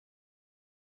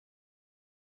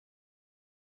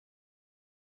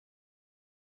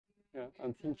Yeah,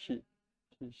 I think she's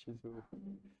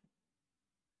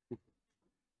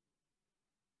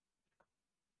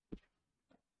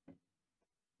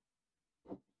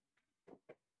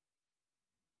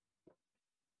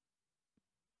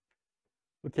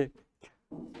okay.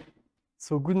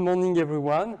 So good morning,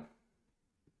 everyone.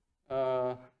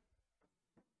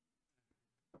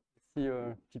 See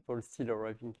people still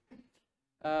arriving.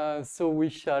 So we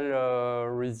shall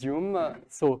resume.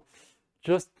 So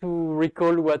just to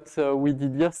recall what we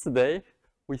did yesterday,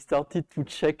 we started to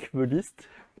check the list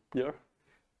here.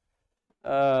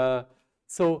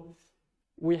 So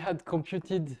we had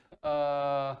computed,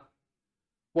 well,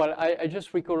 I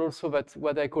just recall also that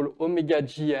what I call omega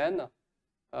gn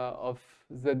of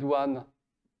Z1,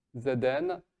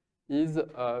 Zn is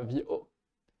the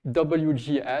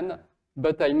Wgn,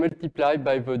 but I multiply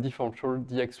by the differential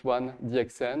dx1,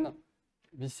 dxn.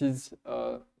 This is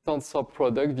a tensor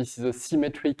product. This is a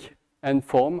symmetric n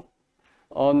form.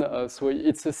 So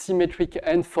it's a symmetric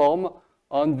n form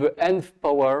on the nth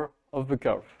power of the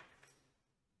curve.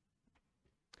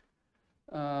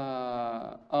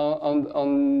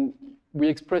 We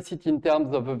express it in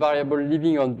terms of a variable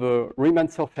living on the Riemann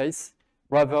surface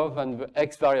rather than the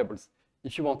x variables.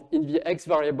 If you want, in the x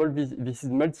variable, this is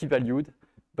multi-valued,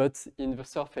 but in the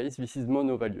surface, this is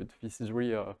mono-valued. This is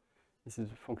really this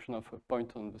is a function of a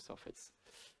point on the surface.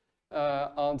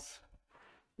 And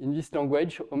in this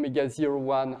language, omega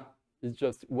 0,1 is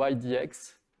just y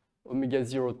dx, omega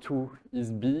 0,2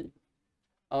 is b.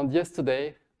 And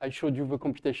yesterday, I showed you the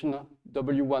computation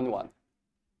W11.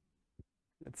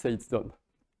 Let's say it's done.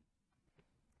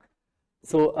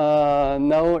 So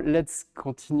now let's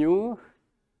continue.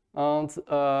 And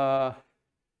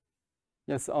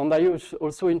yes, and I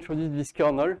also introduced this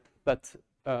kernel that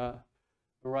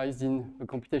arises in the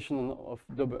computation of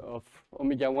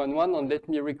omega 11. And let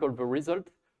me recall the result.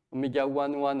 Omega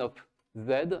 11 of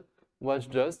z was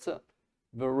just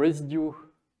the residue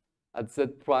at z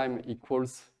prime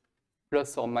equals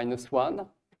plus or minus 1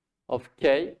 of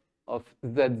k of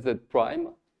z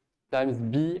prime times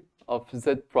b of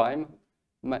z prime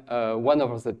 1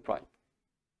 over z prime.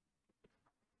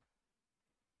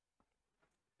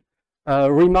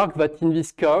 Remark that in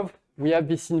this curve, we have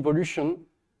this involution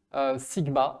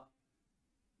sigma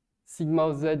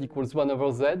of z equals 1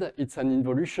 over z. It's an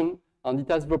involution, and it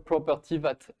has the property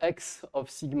that x of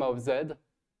sigma of z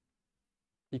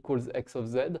equals x of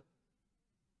z.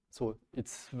 So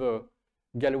it's the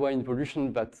Galois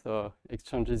involution that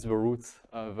exchanges the roots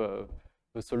of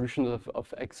the solution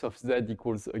of x of z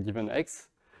equals a given x.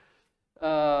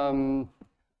 And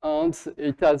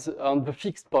it has on the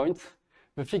fixed points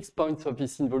of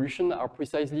this involution are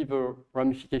precisely the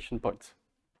ramification points.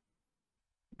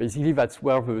 Basically, that's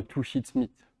where the two sheets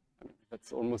meet. I mean,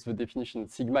 that's almost the definition.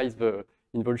 Sigma is the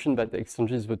involution that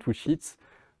exchanges the two sheets.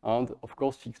 And of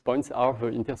course, fixed points are the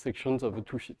intersections of the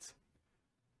two sheets.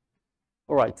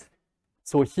 All right.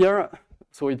 So here,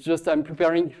 so it's just I'm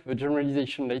preparing the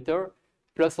generalization later.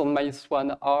 Plus or minus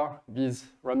 1 are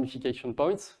these ramification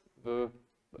points, the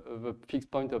fixed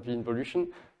point of the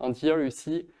involution. And here you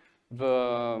see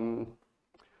the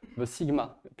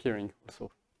sigma appearing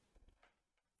also.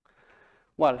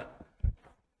 Well,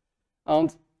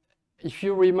 and if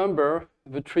you remember,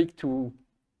 the trick to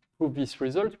prove this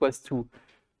result was to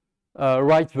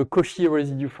write the Cauchy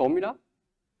residue formula.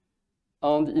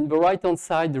 And in the right-hand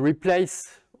side,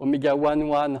 replace omega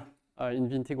 11 in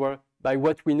the integral by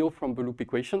what we know from the loop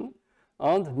equation.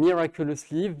 And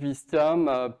miraculously, this term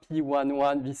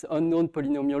P11, this unknown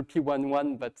polynomial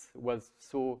P11 that was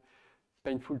so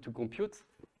painful to compute,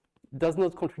 does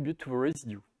not contribute to the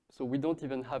residue. So we don't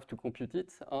even have to compute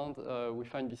it, and we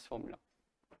find this formula.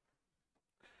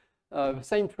 The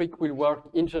same trick will work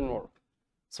in general.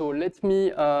 So let me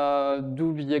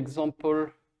do the example.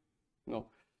 No.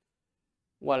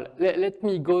 Well, let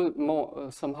me go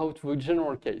more somehow to a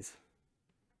general case.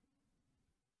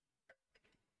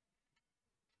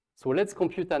 So let's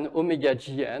compute an omega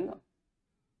gn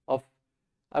of,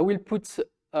 I will put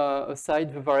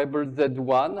aside the variable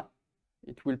z1.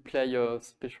 It will play a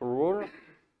special role,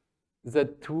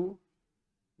 z2,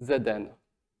 zn.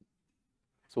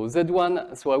 So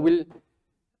z1, so I will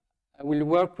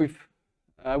work with,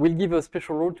 I will give a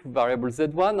special role to variable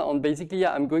z1, and basically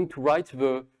I'm going to write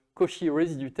the Cauchy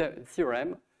residue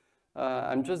theorem.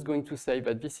 I'm just going to say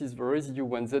that this is the residue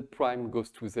when z prime goes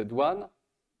to z1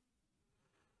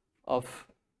 of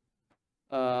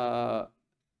so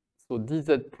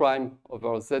dz prime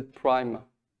over z prime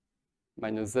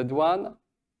minus z1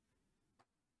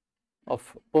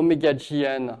 of omega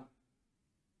gn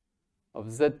of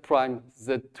z prime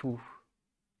z2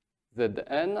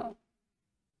 zn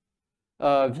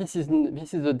This is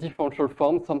a differential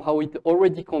form. Somehow it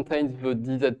already contains the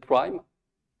dz prime.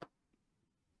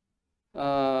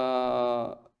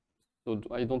 So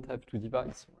I don't have to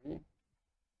divide, sorry.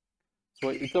 So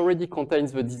it already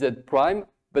contains the dz prime,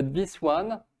 but this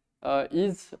one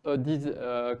contains the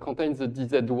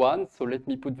dz1. So let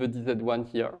me put the dz1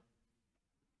 here.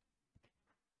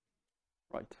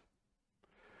 Right.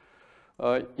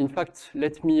 In fact,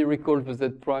 let me recall the z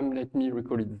prime. Let me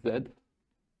recall it z.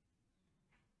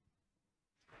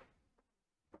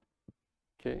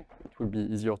 Okay, it will be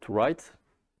easier to write.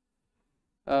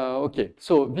 Okay,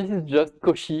 so this is just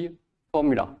Cauchy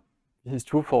formula. This is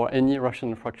true for any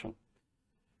rational fraction.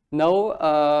 Now,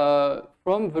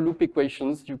 from the loop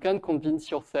equations, you can convince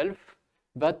yourself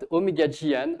that omega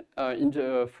gn,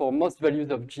 for most values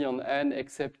of g on n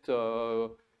except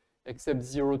 0,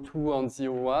 2, and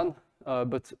 0, 1,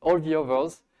 but all the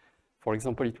others, for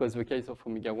example, it was the case of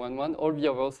omega 1, 1, all the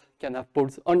others can have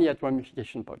poles only at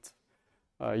ramification points.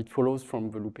 It follows from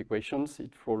the loop equations,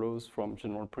 it follows from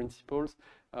general principles.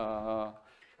 I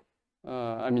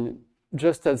mean,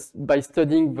 just as by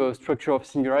studying the structure of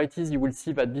singularities, you will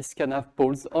see that this can have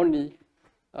poles only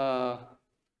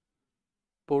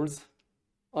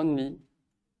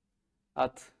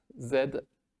at z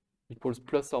equals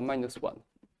plus or minus 1.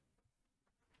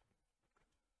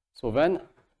 So then,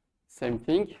 same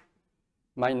thing,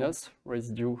 minus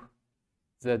residue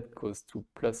z goes to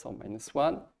plus or minus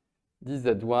 1,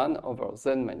 dz1 over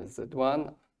z minus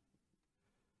z1,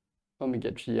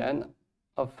 omega gn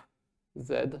of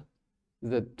z,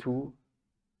 z2,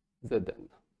 zn.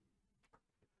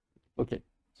 Okay,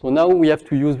 so now we have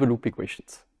to use the loop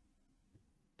equations.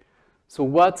 So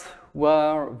what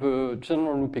were the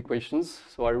general loop equations?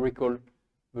 So I recall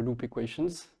the loop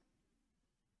equations.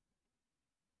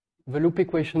 The loop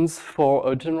equations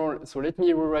for a general, so let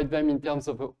me rewrite them in terms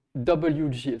of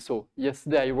WG. So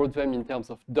yesterday I wrote them in terms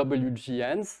of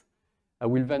WGNs. I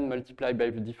will then multiply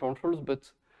by the differentials,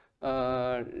 but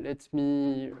let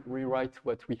me rewrite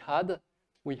what we had.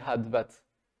 We had that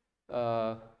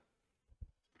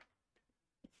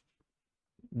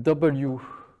WG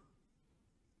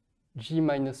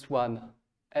minus 1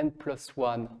 n plus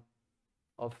 1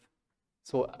 of,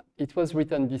 so it was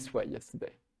written this way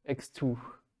yesterday, x2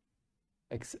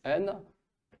 xn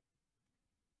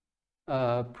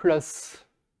plus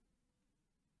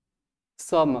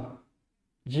sum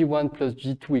g1 plus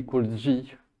g2 equals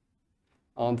g,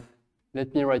 and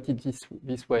let me write it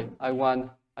this way, I1,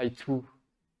 I2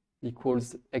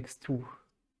 equals x2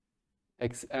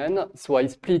 xn. So I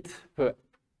split the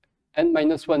n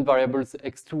minus 1 variables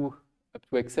x2 up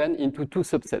to xn into two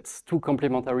subsets, two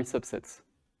complementary subsets.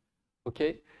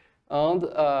 Okay, and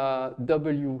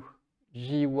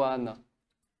WG1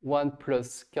 1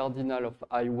 plus cardinal of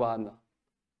I1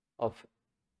 of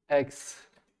x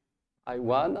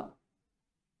I1,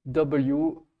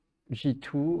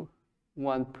 WG2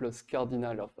 1 plus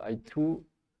cardinal of I2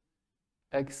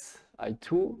 x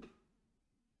I2,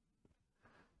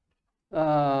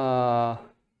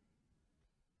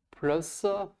 plus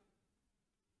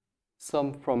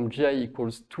sum from j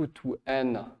equals 2 to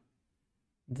n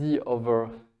d over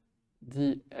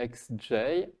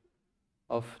dxj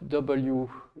of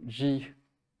WG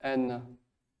n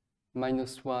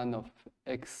minus 1 of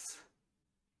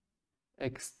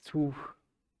x2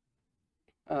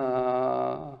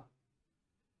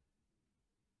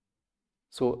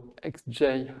 so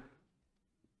xj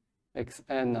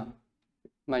xn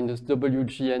minus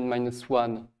WGN minus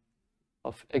 1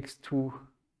 of x2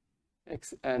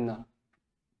 xn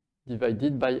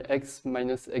divided by x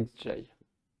minus xj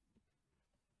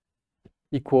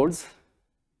equals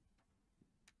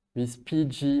this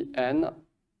pgn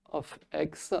of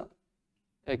x,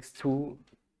 x2,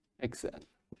 xn,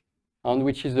 and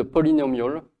which is a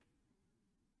polynomial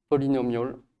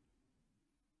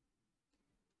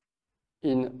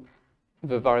in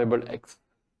the variable x.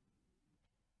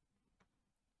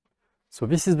 So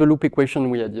this is the loop equation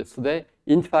we had yesterday.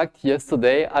 In fact,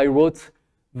 yesterday I wrote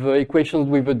the equations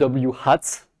with the w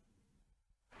hats.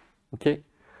 Okay,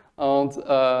 and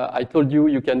I told you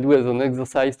you can do as an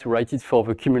exercise to write it for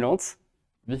the cumulants.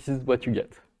 This is what you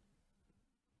get.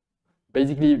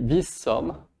 Basically, this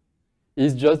sum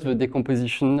is just the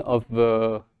decomposition of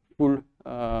the full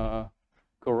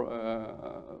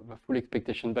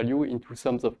expectation value into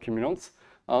sums of cumulants.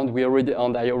 And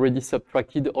I already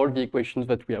subtracted all the equations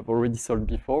that we have already solved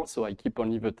before, so I keep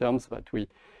only the terms that we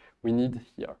need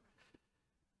here.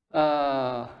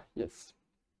 Yes.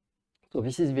 So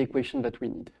this is the equation that we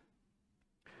need.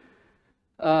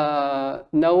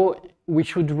 Now we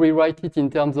should rewrite it in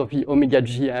terms of the omega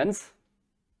gns.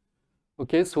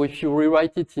 Okay, so if you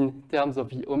rewrite it in terms of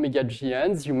the omega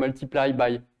gns, you multiply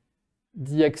by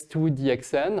dx2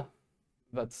 dxn.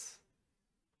 That's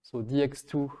so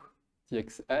dx2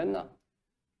 dxn.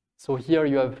 So here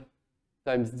you have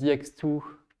times dx2.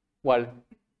 Well,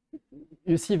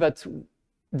 you see that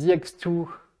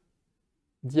dx2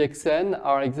 dxn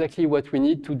are exactly what we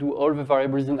need to do all the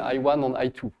variables in I1 and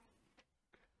I2.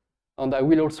 And I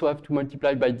will also have to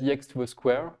multiply by dx to the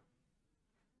square.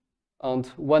 And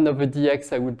one of the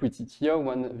dx, I will put it here.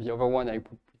 The other one, I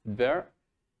put it there.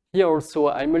 Here also,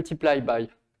 I multiply by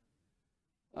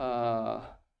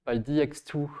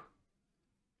dx2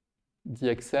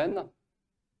 dxn.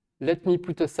 Let me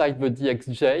put aside the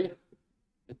dxj.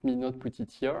 Let me not put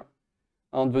it here.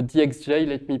 And the dxj,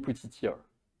 let me put it here.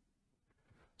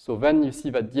 So then you see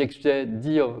that dxj,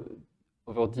 d over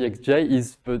dxj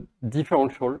is the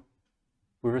differential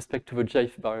with respect to the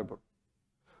j variable.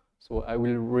 So I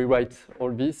will rewrite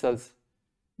all this as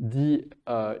d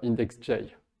index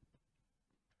j.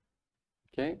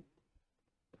 Okay.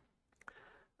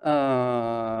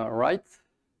 Right.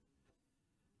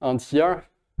 And here,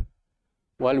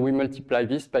 well, we multiply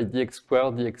this by dx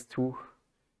squared, dx2,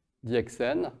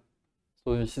 dxn.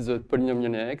 So this is a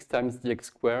polynomial x times dx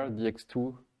squared,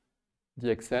 dx2,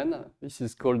 dxn. This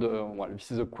is called, well, this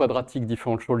is a quadratic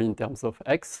differential in terms of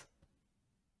x.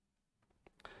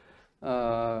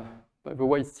 By the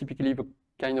way, it's typically the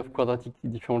kind of quadratic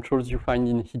differentials you find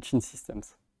in Hitchin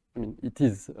systems. I mean, it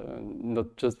is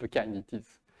not just the kind, it is.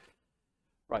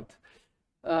 Right.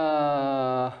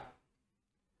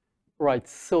 Right,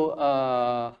 so,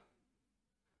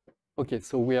 okay,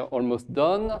 so we are almost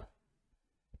done.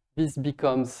 This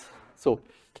becomes, so,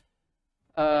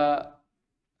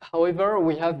 however,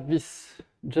 we have this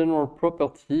general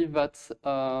property that,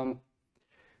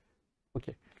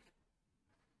 okay,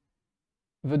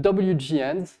 the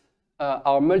WGNs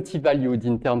are multi-valued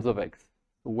in terms of x.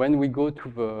 When we go to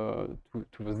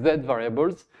the z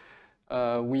variables,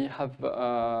 we have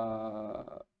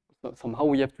somehow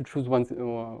we have to choose one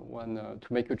to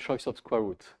make a choice of square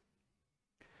root.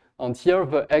 And here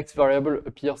the x variable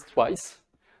appears twice.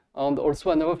 And also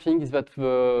another thing is that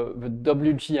the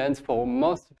WGNs for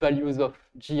most values of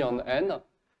g and n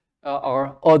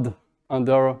are odd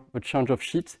under the change of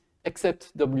sheet,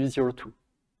 except W02.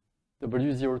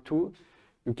 W02,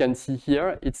 you can see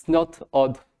here, it's not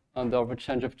odd under the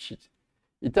change of sheet.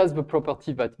 It has the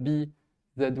property that b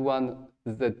z1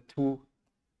 z2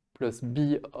 plus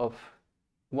b of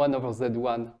 1 over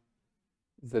z1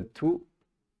 z2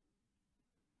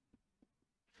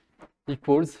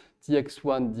 equals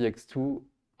dx1 dx2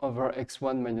 over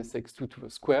x1 minus x2 to the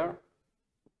square.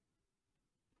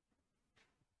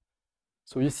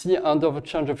 So you see under the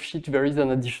change of sheet there is an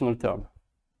additional term.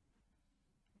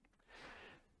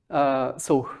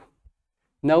 So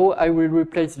now I will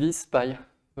replace this by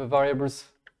the variables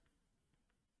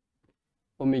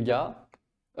omega,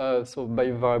 so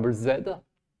by variable z,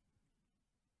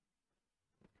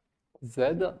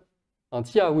 and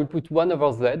here I will put 1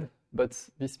 over z, but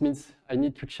this means I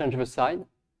need to change the sign,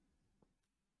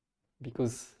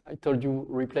 because I told you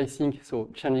replacing, so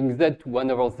changing z to 1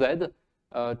 over z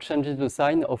changes the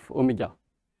sign of omega,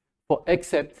 for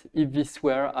except if this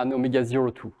were an omega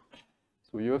 02.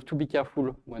 So you have to be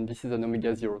careful when this is an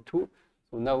omega 02.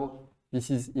 So now this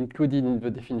is included in the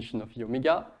definition of the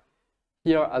omega.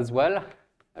 Here as well,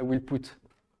 I will put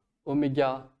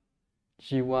omega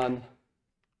g1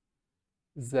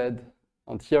 z,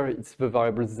 and here it's the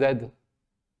variable z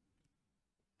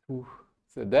to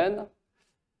zn.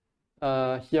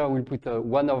 Here I will put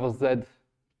 1 over z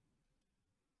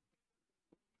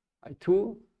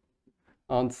I2,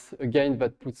 and again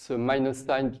that puts a minus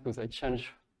sign because I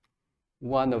change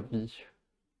one of the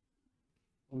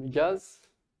omegas,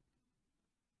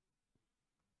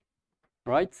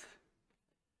 right?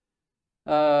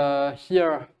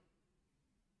 Here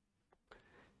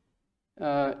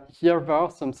there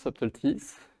are some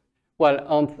subtleties.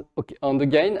 Well, and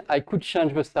again, I could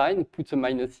change the sign, put a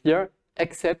minus here,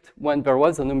 except when there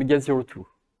was an omega 02.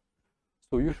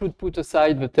 So you should put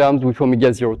aside the terms with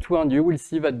omega 02, and you will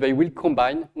see that they will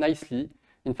combine nicely.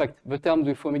 In fact, the terms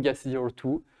with omega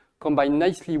 02 combine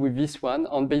nicely with this one,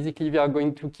 and basically they are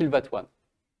going to kill that one.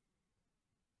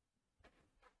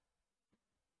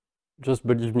 Just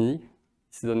believe me,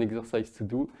 this is an exercise to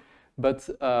do. But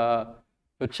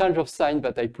the change of sign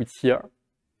that I put here,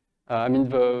 I mean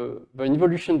the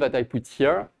involution that I put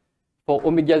here, for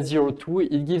omega 02,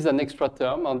 it gives an extra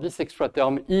term, and this extra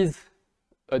term is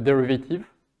a derivative,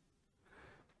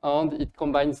 and it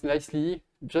combines nicely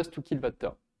just to kill that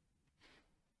term.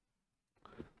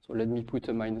 So let me put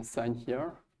a minus sign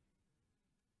here.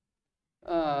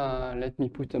 Let me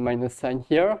put a minus sign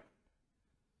here.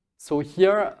 So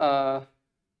here,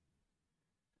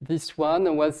 this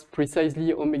one was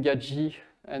precisely omega g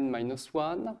n minus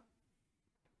 1.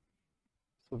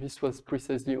 So this was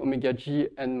precisely omega g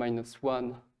n minus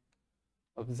 1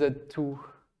 of z2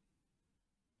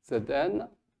 zn.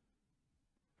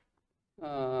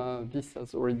 This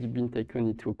has already been taken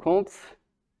into account.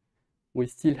 We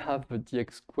still have the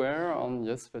dx square, and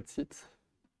yes, that's it.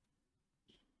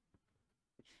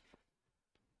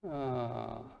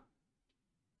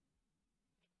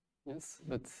 Yes,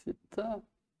 that's it.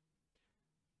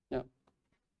 Yeah,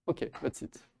 okay, that's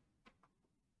it.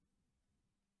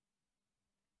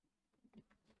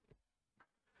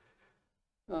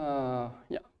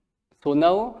 Yeah, so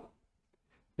now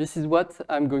this is what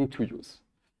I'm going to use.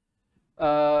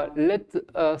 Let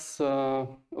us,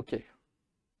 okay.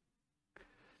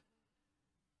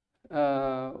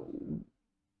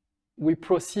 We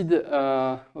proceed,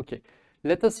 okay.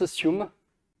 Let us assume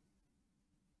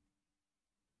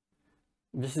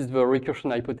this is the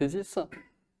recursion hypothesis.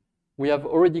 We have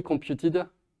already computed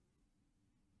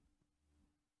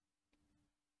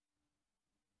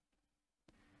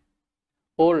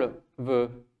all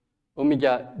the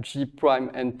omega g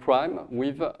prime n prime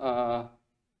with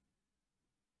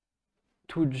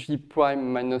 2g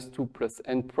prime minus 2 plus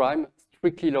n prime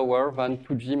strictly lower than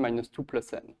 2g minus 2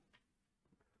 plus n.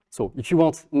 So if you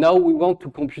want, now we want to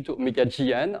compute omega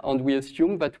gn, and we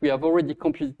assume that we have already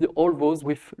computed all those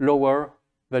with lower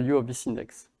value of this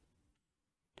index.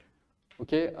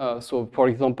 Okay, so for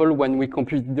example, when we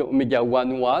computed omega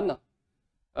 1, 1,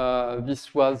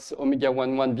 this was omega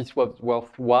 1, 1, this was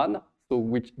worth 1. So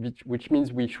which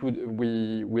means we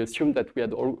assume that we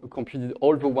had computed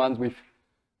all the ones with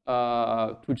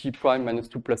 2g prime minus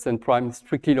 2 plus n prime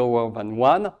strictly lower than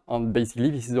 1. And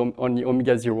basically, this is only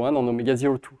omega 0, 1 and omega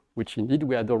 0, 2, which indeed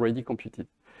we had already computed.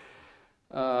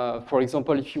 For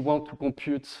example, if you want to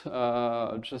compute,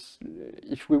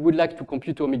 if we would like to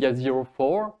compute omega 0,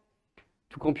 4,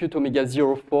 to compute omega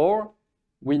 0, 4,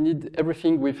 we need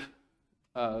everything with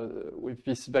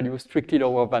this value strictly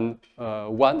lower than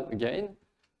 1 again.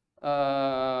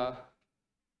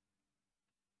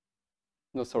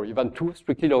 No, sorry, than 2,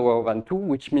 strictly lower than 2,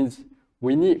 which means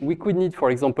we could need,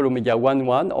 for example, omega 1,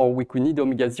 1, or we could need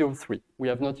omega 0, 3. We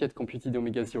have not yet computed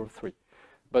omega 0, 3.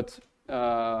 But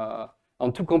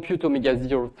and to compute omega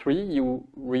 0, 3, you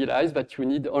realize that you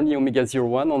need only omega 0,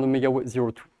 1 and omega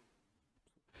 0, 2.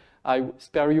 I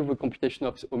spare you the computation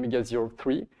of omega 0,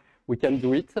 3. We can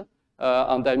do it.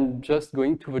 And I'm just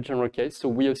going to the general case. So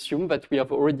we assume that we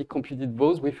have already computed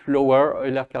those with lower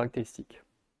Euler characteristic.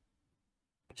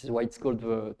 This is why it's called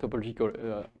the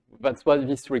topological. That's why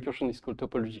this recursion is called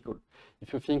topological.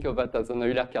 If you think of that as an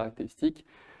Euler characteristic,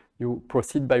 you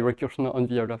proceed by recursion on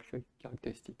the Euler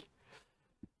characteristic.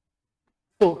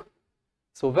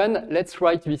 So then let's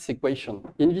write this equation.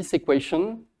 In this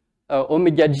equation,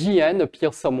 omega gn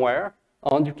appears somewhere.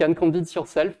 And you can convince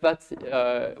yourself that,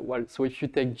 well, so if you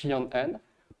take g and n,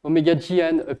 omega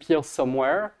gn appears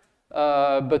somewhere,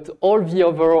 but all the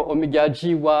other omega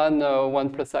g1, 1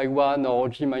 plus i1, or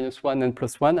g minus 1, n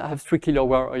plus 1 have strictly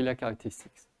lower Euler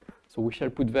characteristics. So we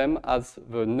shall put them as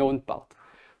the known part.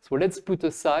 So let's put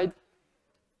aside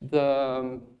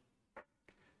the,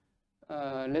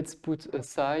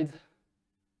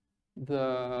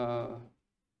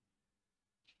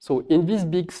 so in this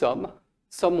big sum,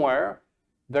 somewhere,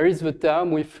 there is the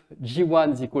term with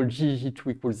g1 is equal g,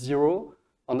 g2 equals 0,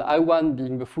 and I1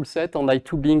 being the full set, and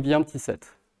I2 being the empty set.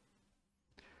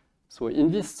 So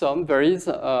in this sum, there is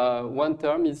one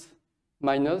term is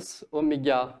minus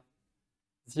omega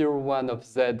 0, 1 of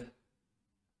z.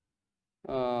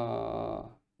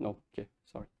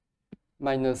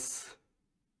 Minus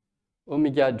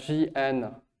omega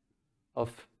gn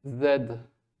of z,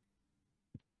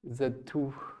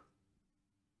 z2,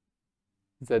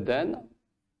 zn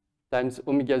times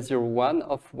omega 0, 1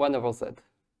 of 1 over z.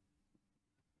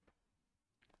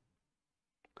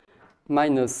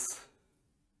 Minus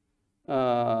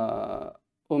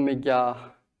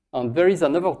omega, and there is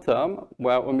another term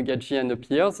where omega gn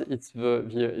appears. It's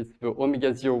the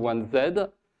omega 0, 1 z,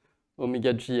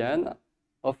 omega gn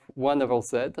of 1 over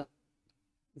z,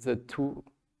 z2,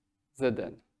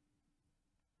 zn.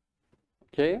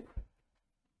 Okay?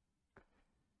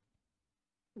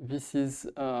 This is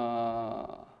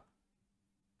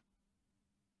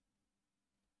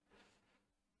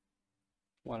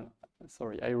well,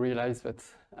 sorry, I realized that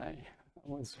I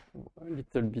was a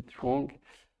little bit wrong.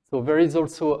 So there is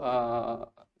also,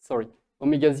 sorry,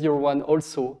 omega 0, 1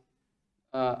 also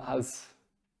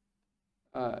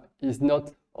is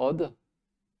not odd.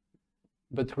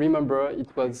 But remember,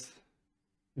 it was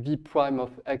v prime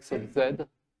of x of z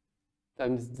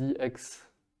times dx.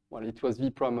 Well, it was v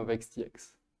prime of x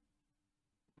dx.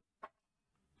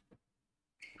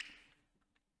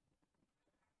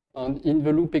 And in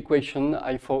the loop equation,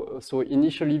 so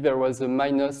initially there was a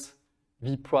minus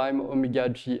v prime omega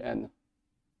gn.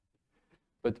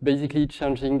 But basically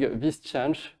changing this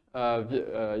change,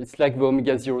 it's like the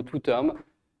omega 02 term.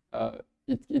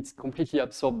 It's completely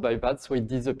absorbed by that, so it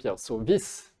disappears. So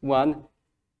this one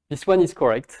is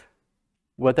correct.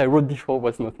 What I wrote before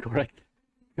was not correct.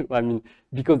 I mean,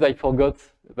 because I forgot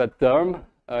that term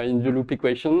in the loop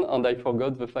equation, and I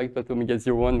forgot the fact that omega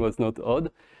 01 was not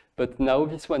odd. But now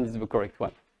this one is the correct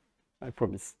one, I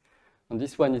promise. And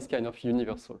this one is kind of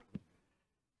universal.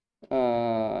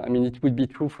 I mean, it would be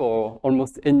true for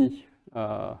almost any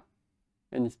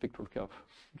spectral curve.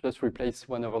 Just replace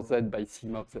 1 over z by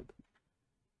sigma of z.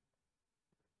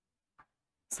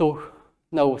 So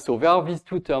now, there are these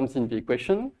two terms in the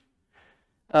equation.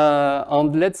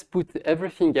 And let's put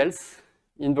everything else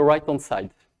in the right-hand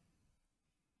side.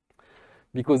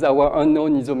 Because our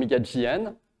unknown is omega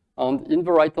gn. And in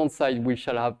the right-hand side, we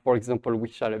shall have, for example, we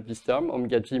shall have this term,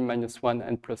 omega g minus 1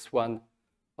 and plus 1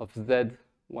 of z,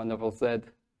 1 over z,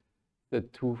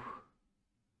 z2,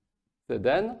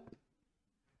 zn,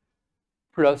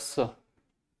 plus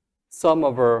sum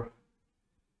over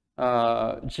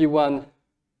g1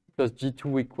 plus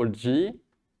g2 equals g,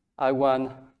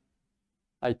 I1,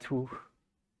 I2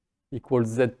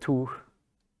 equals z2,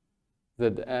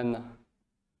 zn,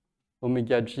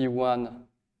 omega g1,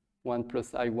 1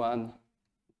 plus I1,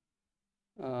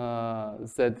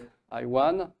 z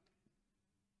I1,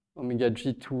 omega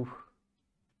g2,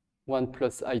 1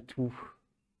 plus I2,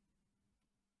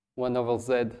 1 over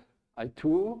z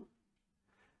I2.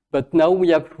 But now we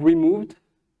have removed,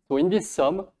 so in this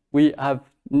sum, we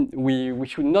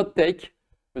should not take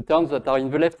the terms that are in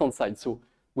the left-hand side. So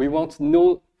we want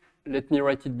no, let me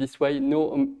write it this way,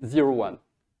 no 0, 1.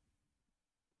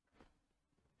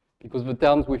 Because the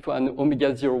terms with an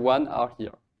omega 01 are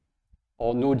here.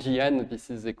 Or no gn, this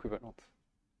is equivalent.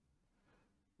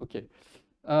 Okay.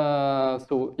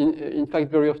 So in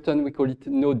fact, very often we call it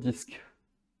no disk.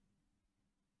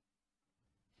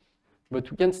 But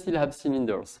we can still have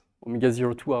cylinders. Omega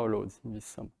 02 are allowed in this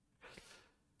sum.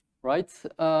 Right?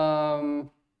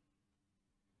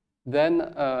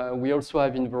 Then we also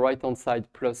have in the right-hand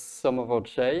side plus sum over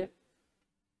j,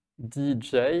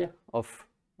 dj of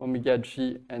omega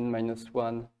g n minus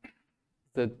 1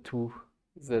 z2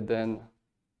 zn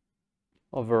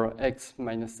over x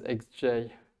minus xj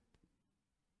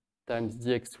times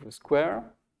dx to the square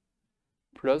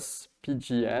plus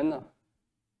pgn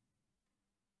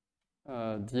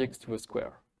dx to the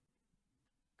square.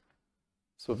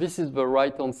 So this is the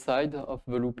right-hand side of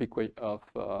the loop of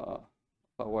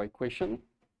our equation.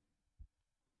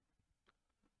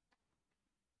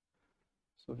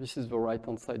 So this is the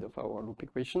right-hand side of our loop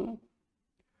equation.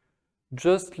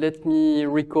 Just let me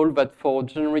recall that for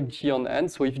generic g on n,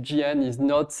 so if gn is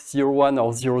not 0, 1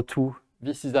 or 0, 2,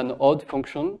 this is an odd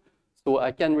function. So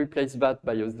I can replace that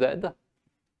by a z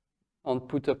and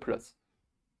put a plus.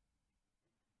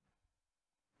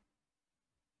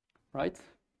 Right?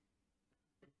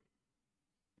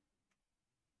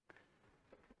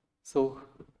 So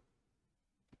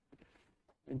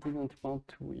I didn't want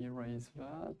to erase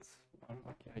that.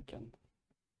 Okay, I can.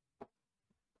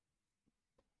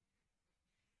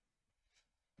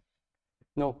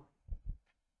 No,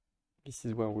 this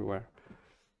is where we were.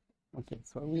 Okay,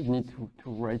 so I will need to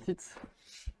write it.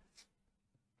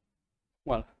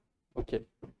 Well, okay,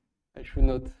 I should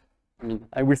not, I mean,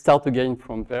 I will start again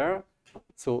from there.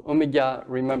 So omega,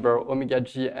 remember, omega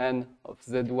gn of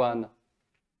z1,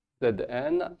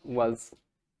 zn was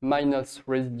minus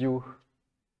residue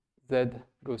z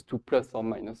goes to plus or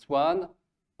minus 1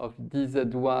 of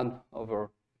dz1 over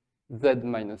z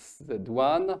minus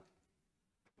z1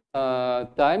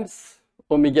 times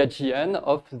omega gn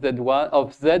of z1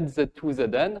 of z, z2,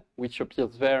 zn, which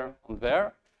appears there and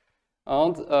there.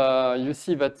 And you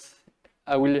see that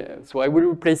I will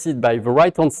replace it by the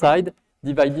right-hand side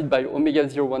divided by omega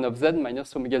 01 of z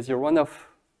minus omega 01 of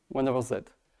 1 over z.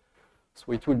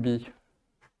 So it will be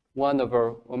 1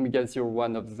 over omega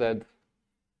 01 of z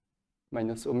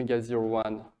minus omega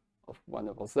 01 of 1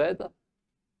 over z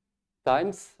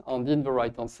times, and in the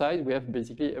right-hand side, we have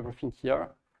basically everything here,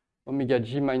 omega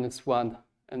g minus 1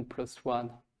 and plus 1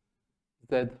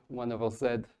 z 1 over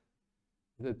z,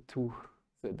 z2,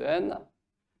 zn,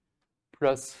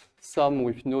 plus sum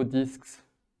with no disks,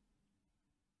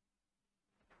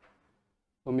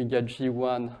 omega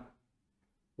g1,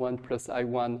 1 plus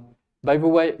I1, By the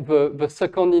way, the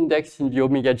second index in the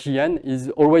omega gn is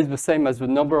always the same as the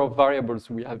number of variables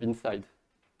we have inside.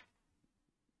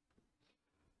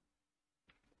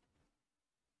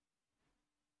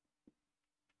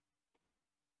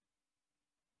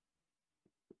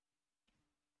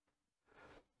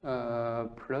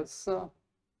 Plus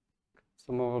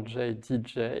sum over j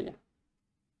dj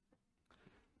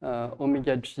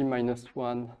omega g minus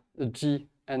 1 g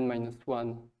n minus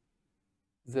 1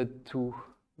 z2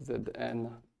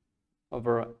 zn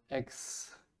over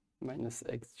x minus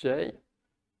xj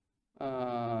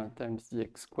times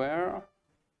dx square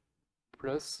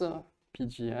plus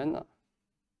pgn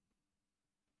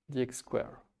dx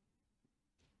square.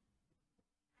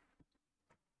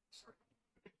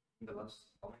 The last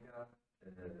omega,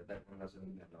 that one doesn't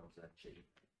belong to that j.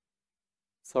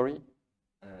 Sorry?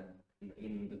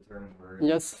 In the term where...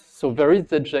 Yes, so there is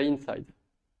the j inside.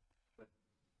 But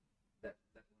that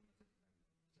one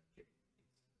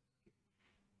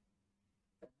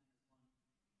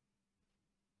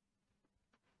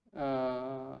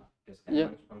doesn't yeah.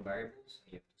 From variables,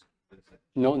 you have to split that.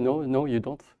 No, you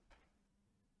don't.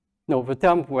 No, the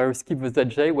term where we skip the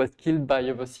zj was killed by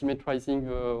the symmetrizing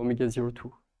omega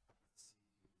 02.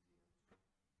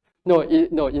 No,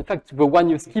 in fact, the one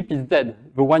you skip is z.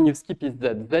 The one you skip is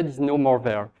z. Z is no more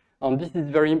there. And this is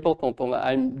very important.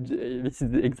 And this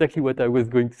is exactly what I was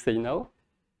going to say now.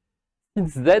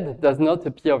 Since z does not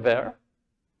appear there,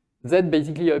 z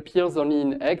basically appears only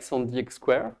in x on dx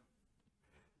square.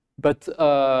 But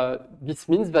this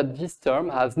means that this term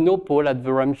has no pole at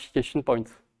the ramification point.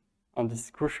 And this is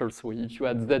crucial. So if you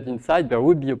had z inside, there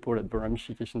would be a pole at the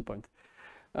ramification point,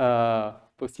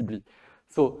 possibly.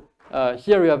 So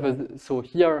here you have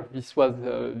here this was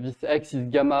this x is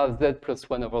gamma z plus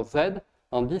 1 over z.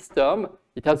 On this term,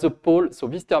 it has a pole. So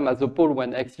this term has a pole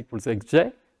when x equals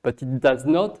xj, but it does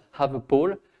not have a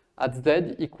pole at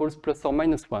z equals plus or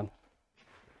minus 1.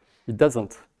 It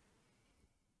doesn't.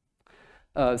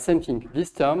 Same thing.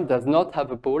 This term does not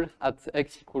have a pole at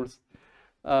x equals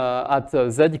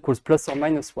z equals plus or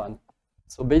minus 1.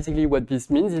 So basically, what this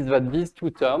means is that these two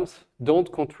terms don't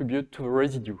contribute to the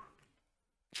residue.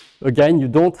 Again, you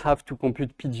don't have to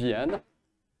compute PGN.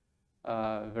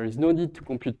 There is no need to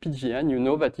compute PGN. You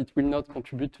know that it will not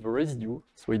contribute to the residue,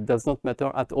 so it does not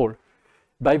matter at all.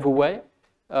 By the way,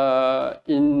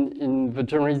 in the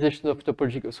generalization of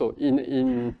topological, so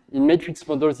in matrix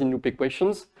models in loop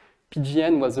equations,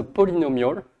 PGN was a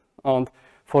polynomial, and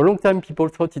for a long time people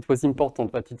thought it was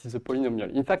important that it is a polynomial.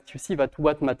 In fact, you see that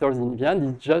what matters in the end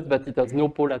is just that it has no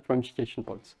pole at ramification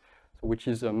points, so which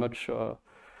is a much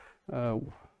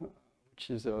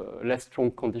less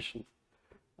strong condition.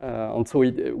 And so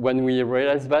when we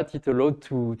realized that, it allowed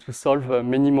to solve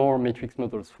many more matrix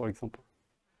models, for example.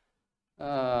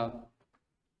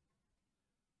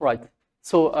 Right.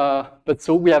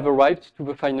 So we have arrived to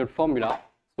the final formula.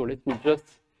 So let me just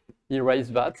erase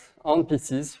that. And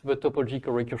this is the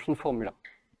topological recursion formula.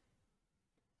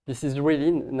 This is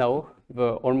really now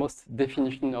the almost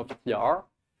definition of TR.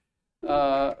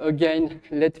 Again,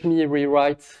 let me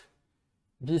rewrite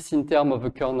this in terms of a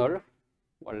kernel.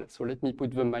 Well, so let me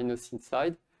put the minus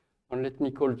inside, and let me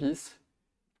call this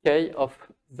k of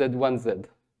z1z.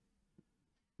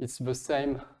 It's the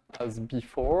same as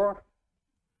before.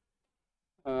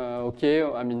 Okay,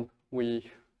 I mean, we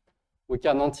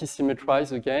can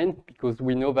anti-symmetrize again, because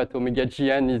we know that omega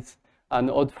gn is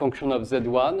an odd function of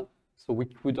z1, so we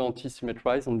could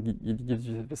anti-symmetrize, and it gives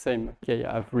you the same k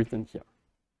I've written here.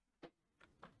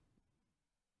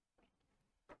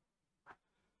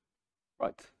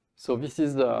 Right. So this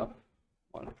is the,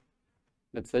 well,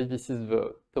 let's say this is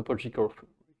the topological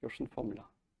recursion formula.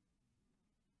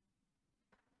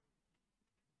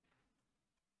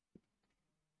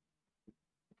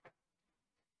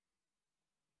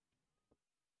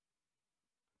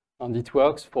 And it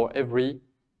works for every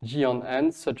g on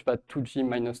n such that 2g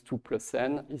minus 2 plus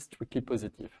n is strictly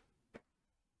positive.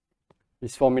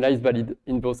 This formula is valid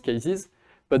in both cases,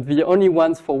 but the only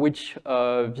ones for which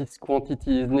this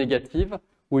quantity is negative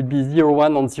would be 0,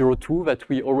 1 and 0, 2 that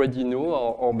we already know,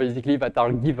 or basically that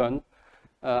are given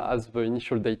as the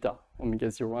initial data.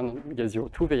 Omega 0, 1 and omega 0,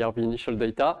 2, they are the initial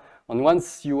data. And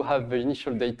once you have the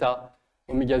initial data,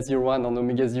 omega 0, 1 and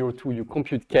omega 0, 2, you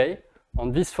compute k,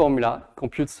 and this formula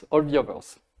computes all the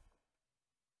others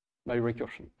by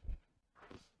recursion.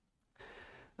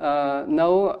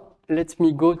 Now, let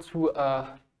me go to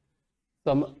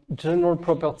some general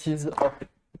properties of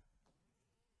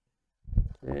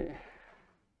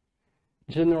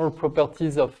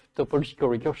topological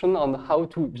recursion and how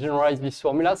to generalize this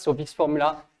formula. So this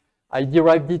formula, I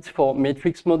derived it for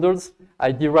matrix models.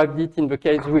 I derived it in the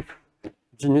case with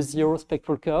genus 0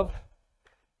 spectral curve.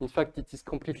 In fact, it is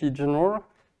completely general.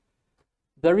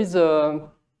 There is a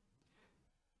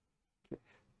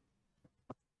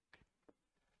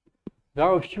There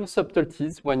are a few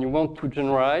subtleties when you want to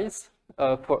generalize.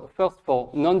 First, for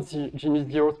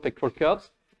non-genus 0 spectral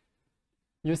curves,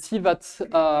 you see that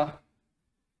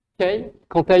K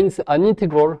contains an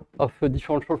integral of a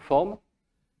differential form.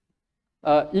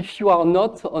 If you are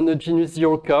not on a genus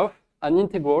 0 curve, an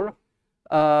integral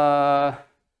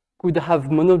could have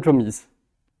monodromies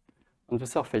on the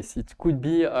surface. It could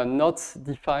be not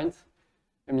defined.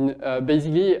 I mean,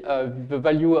 basically, the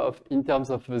value in terms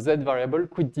of the z variable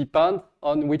could depend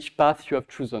on which path you have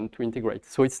chosen to integrate.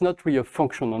 So it's not really a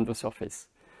function on the surface.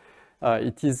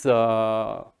 It is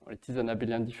an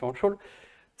abelian differential.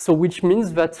 So which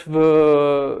means that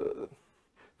the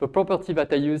property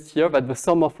that I used here, that the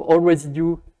sum of all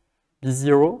residues be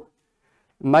 0,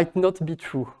 might not be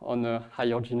true on a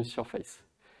higher genus surface.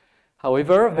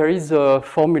 However, there is a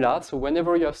formula. So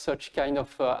whenever you have such kind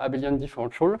of abelian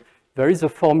differential, there is a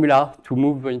formula to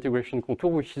move the integration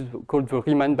contour, which is called the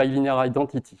Riemann bilinear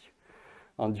identity.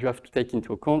 And you have to take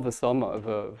into account the sum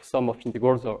of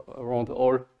integrals around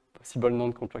all possible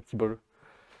non-contractible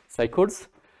cycles.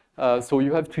 So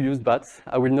you have to use that.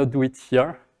 I will not do it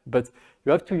here, but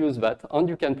you have to use that, and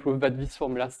you can prove that this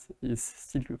formula is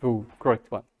still the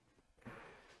correct one.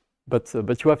 But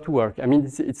you have to work. I mean,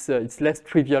 it's less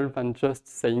trivial than just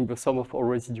saying the sum of all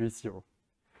residues is 0.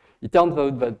 It turns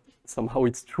out that somehow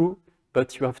it's true,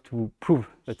 but you have to prove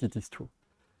that it is true.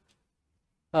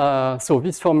 So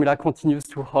this formula continues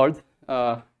to hold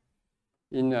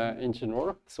in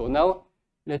general. So now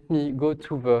let me go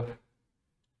to the,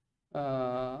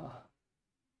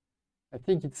 I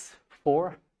think it's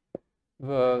 4,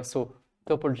 so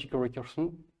topological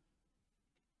recursion.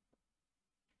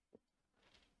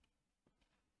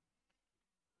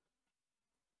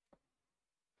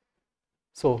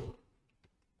 So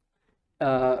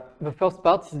the first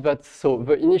part is that, so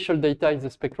the initial data is a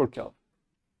spectral curve.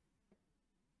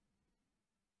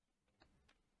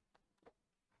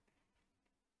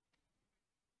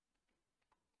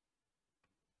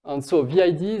 And so the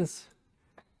idea is,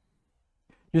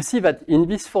 you see that in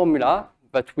this formula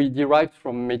that we derived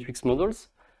from matrix models,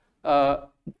 all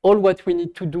what we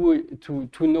need to do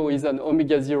to know is an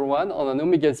omega 01 and an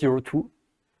omega 02.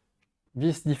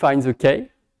 This defines a K.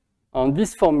 And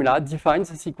this formula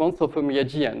defines a sequence of omega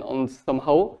gn. And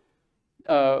somehow,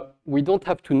 we don't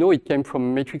have to know it came from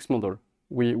a matrix model.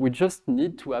 We just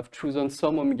need to have chosen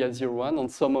some omega 01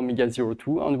 and some omega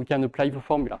 02, and we can apply the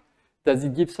formula. Does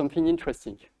it give something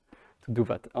interesting to do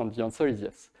that? And the answer is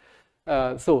yes.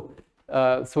 So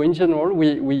in general,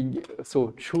 we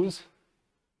choose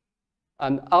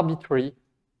an arbitrary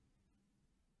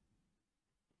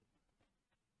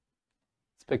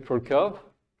spectral curve.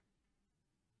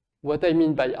 What I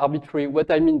mean by arbitrary,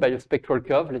 what I mean by a spectral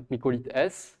curve, let me call it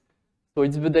S. So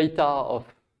it's the data of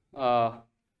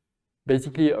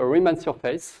basically a Riemann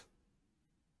surface,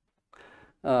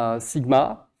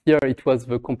 sigma. Here it was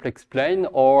the complex plane,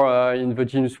 or in the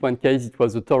genus 1 case, it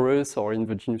was a torus, or in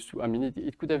the genus 2. I mean,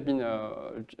 it could have been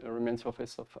a Riemann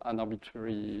surface of an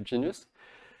arbitrary genus.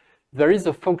 There is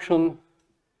a function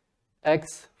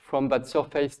x from that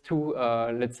surface to,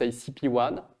 let's say,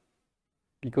 CP1,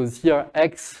 because here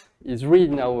x is really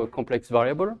now a complex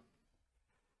variable.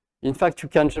 In fact, you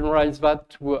can generalize that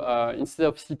to, instead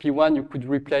of CP1, you could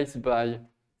replace by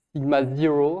sigma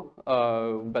 0,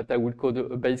 that I would call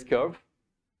a base curve.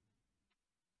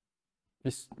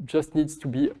 This just needs to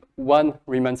be one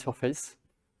Riemann surface.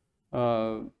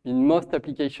 In most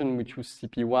applications, we choose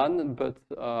CP1, but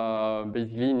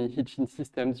basically in Hitchin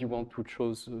systems, you want to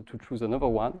choose another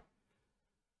one.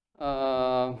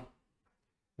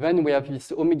 Then we have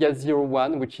this omega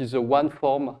 01, which is a one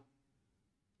form,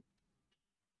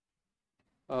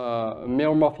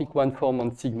 meromorphic one form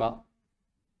on sigma.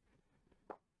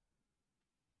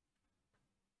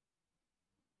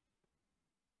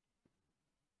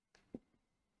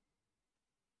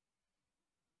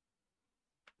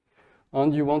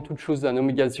 And you want to choose an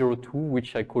omega 02,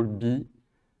 which I call B,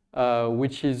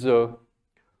 which is a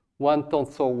one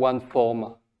tensor one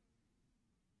form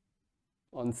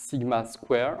on sigma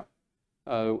square.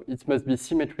 It must be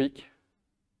symmetric,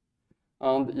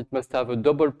 and it must have a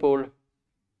double pole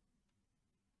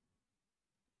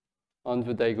on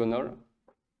the diagonal.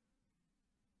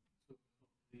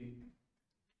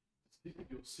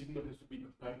 Your sigma has to be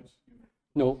compact?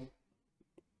 No.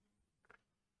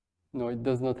 No, it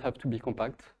does not have to be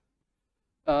compact.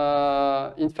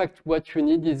 In fact, what you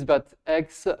need is that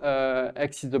X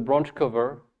is the branch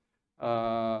cover.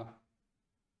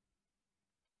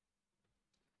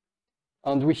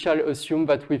 And we shall assume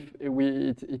that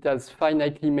it has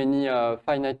finitely many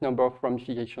finite number of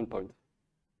ramification points.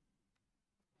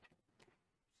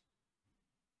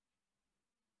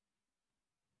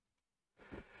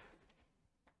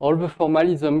 All the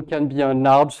formalism can be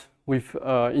enlarged with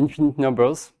infinite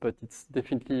numbers, but it's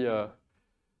definitely,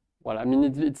 well, I mean,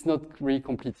 it's not really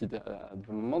completed at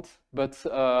the moment. But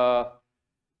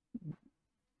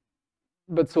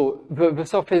so the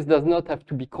surface does not have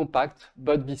to be compact,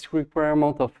 but this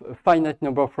requirement of a finite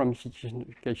number of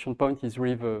ramification points is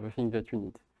really the thing that you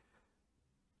need.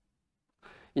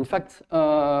 In fact,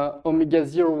 omega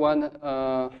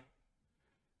 01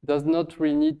 does not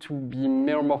really need to be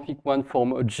meromorphic one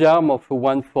form. A germ of a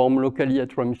one form locally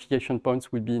at ramification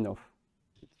points will be enough.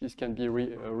 This can be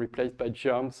replaced by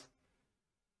germs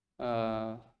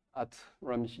at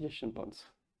ramification points.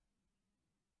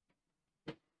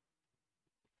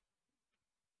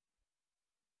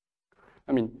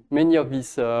 I mean, many of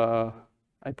these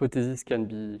hypotheses can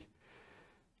be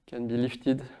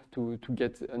lifted to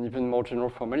get an even more general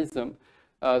formalism.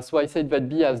 So I said that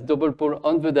B has double pole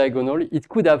on the diagonal. It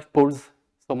could have poles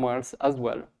somewhere else as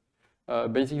well.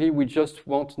 Basically, we just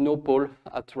want no pole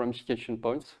at ramification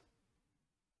points.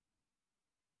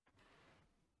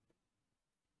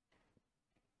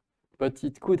 But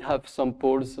it could have some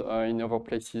poles in other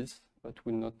places. That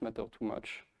will not matter too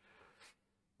much.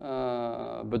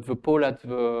 But the pole at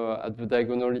the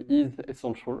diagonal is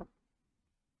essential.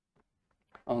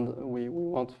 And we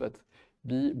want that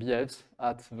B behaves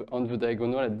on the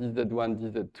diagonal at dz1,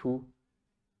 dz2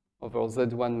 over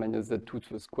z1 minus z2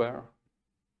 to the square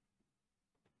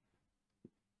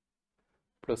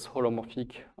plus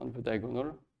holomorphic on the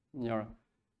diagonal near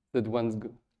z1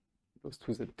 goes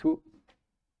to z2.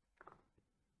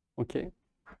 Okay.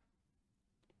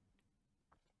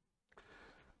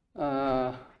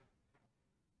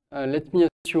 Let me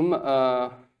assume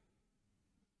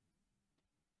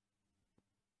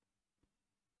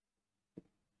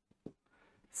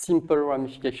simple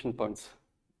ramification points.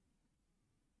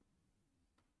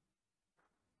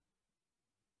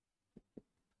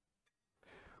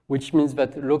 Which means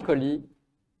that locally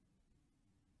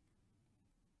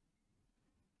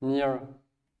near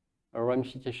a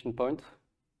ramification point,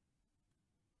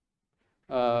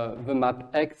 the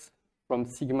map X from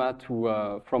sigma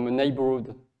to from a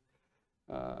neighborhood,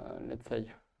 let's say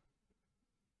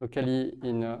locally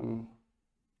in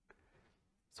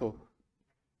so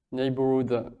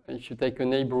neighborhood, if you take a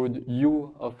neighborhood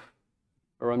U of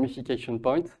a ramification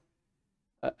point,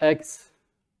 X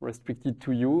restricted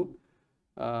to U,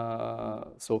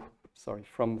 so sorry,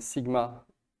 from sigma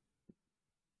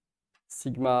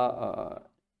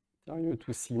U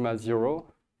to sigma 0,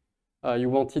 you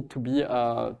want it to be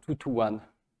 2 to 1.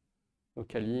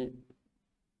 Locally,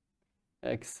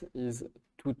 X is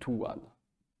 2 to 1.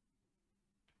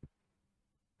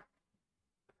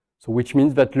 So which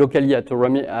means that locally at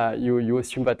a you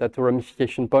assume that at a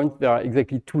ramification point there are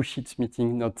exactly 2 sheets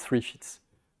meeting, not 3 sheets,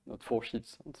 not 4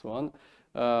 sheets, and so on.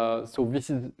 So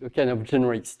this is a kind of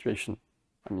generic situation.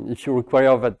 I mean, if you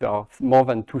require that there are more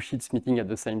than 2 sheets meeting at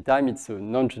the same time, it's a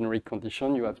non-generic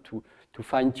condition. You have to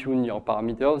fine-tune your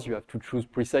parameters. You have to choose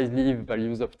precisely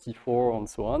values of T4 and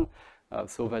so on,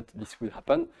 so that this will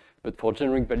happen. But for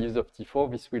generic values of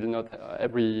T4, this will not.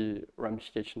 Every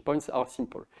ramification points are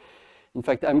simple. In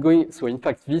fact,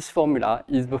 this formula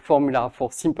is the formula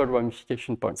for simple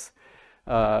ramification points.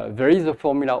 There is a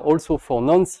formula also for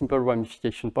non-simple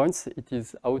ramification points. It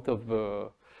is out of the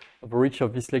reach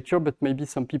of this lecture, but maybe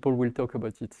some people will talk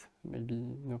about it. Maybe,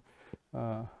 no,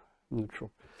 I'm not sure.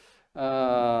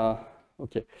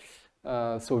 Okay,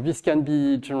 so this can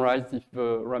be generalized if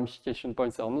the ramification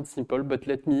points are not simple, but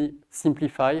let me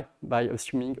simplify by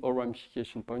assuming all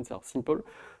ramification points are simple.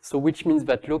 So which means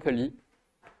that locally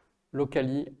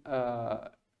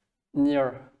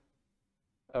near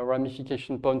a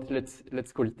ramification point,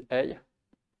 let's call it A,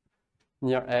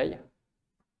 near A,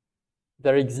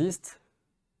 there exists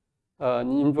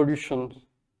an involution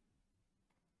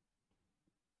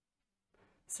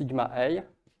sigma A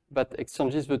that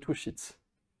exchanges the 2 sheets.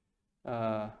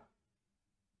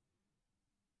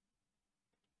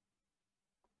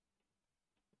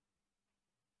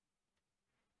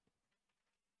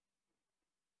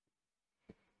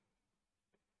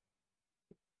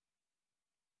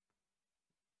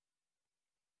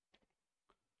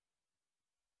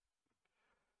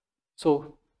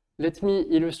 So let me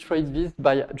illustrate this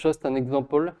by just an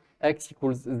example. X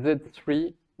equals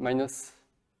Z3 minus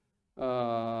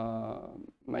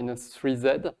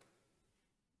 3Z.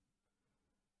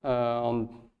 And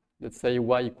let's say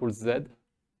Y equals Z,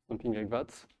 something like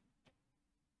that.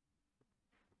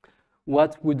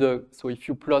 what would, so if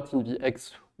you plot in the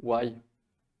x, y,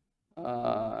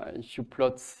 if you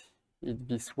plot it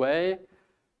this way,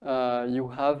 you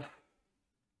have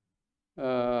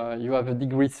a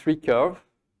degree 3 curve.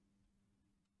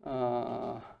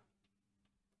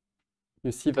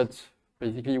 You see that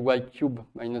basically y cubed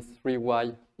minus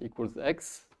 3y equals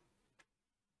x.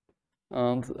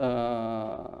 And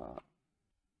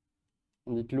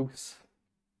it looks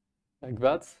like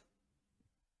that.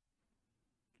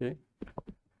 Okay.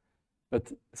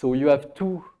 But so you have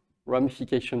two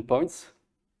ramification points,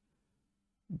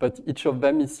 but each of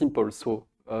them is simple. So,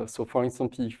 so for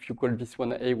example, if you call this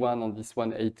one A1 and this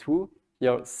one A2,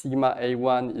 here sigma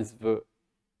A1 is the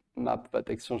map that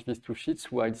exchanges these two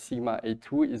sheets, while sigma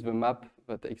A2 is the map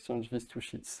that exchanges these two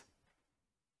sheets.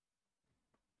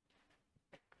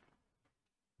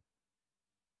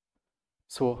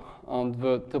 So, and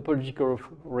the topological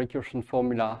recursion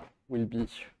formula will be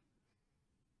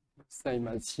same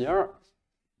as here.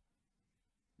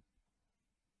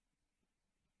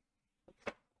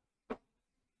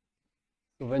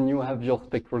 So then you have your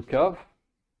spectral curve.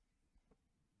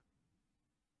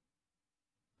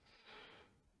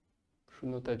 Should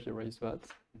not have erased that.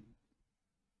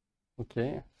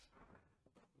 Okay.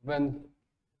 Then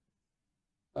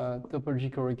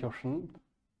topological recursion.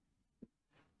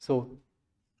 So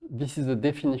this is the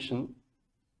definition.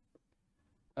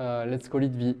 Let's call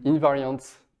it the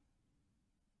invariance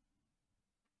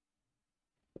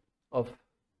of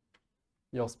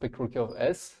your spectral curve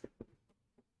S.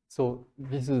 So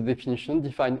this is the definition.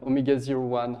 Define omega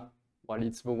 01, well,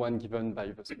 it's the one given by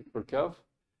the spectral curve.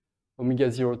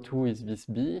 Omega 02 is this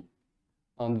B.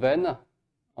 And then,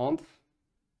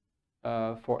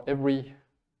 for every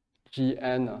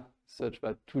Gn such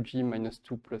that 2G minus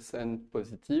 2 plus n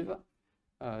positive,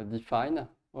 define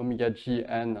omega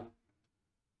Gn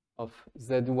of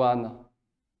Z1,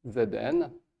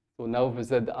 Zn. So now the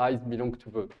Zi's belong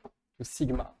to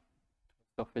sigma,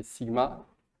 surface sigma,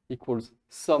 equals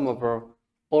sum over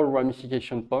all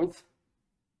ramification points,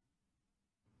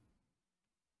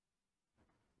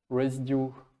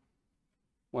 residue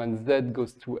when Z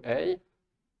goes to A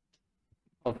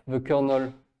of the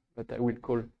kernel that I will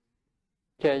call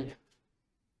K.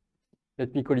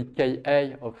 Let me call it Ka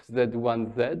of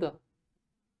Z1Z.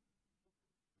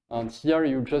 And here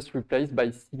you just replace by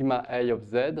sigma A of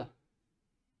Z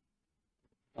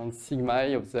and sigma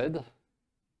A of Z.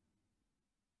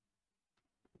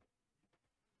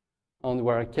 And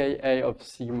where Ka of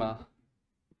sigma,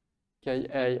 Ka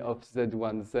of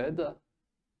Z1Z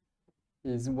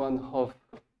is 1/2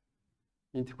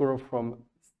 integral from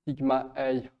sigma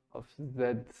A of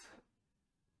Z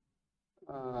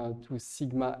to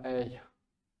sigma A,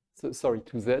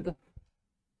 to Z.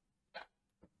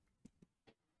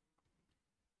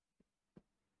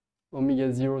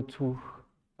 Omega 02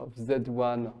 of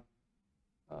Z1,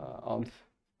 and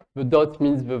the dot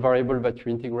means the variable that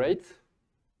you integrate,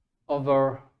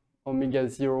 over omega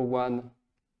 01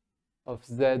 of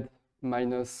Z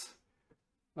minus,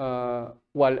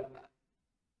 well,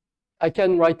 I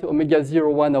can write omega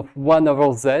 01 of 1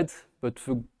 over Z, but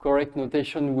the correct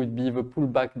notation would be the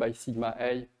pullback by sigma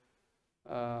A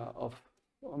of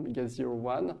omega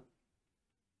 01.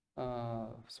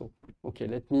 So, okay,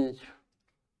 let me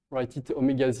write it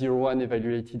omega 01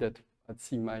 evaluated at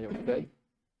sigma A of Z.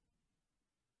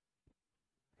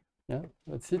 Yeah,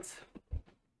 that's it.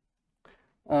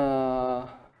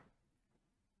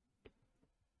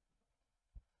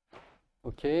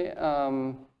 Okay.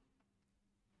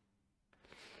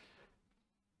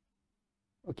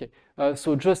 Okay.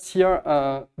 So just here,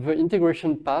 the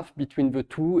integration path between the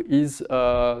two is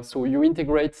so you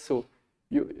integrate. So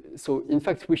in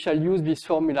fact we shall use this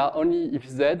formula only if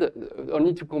Z,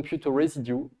 only to compute a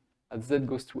residue as Z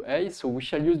goes to A. So we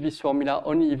shall use this formula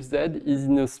only if Z is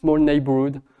in a small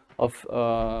neighborhood of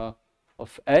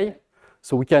A.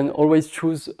 So we can always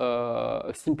choose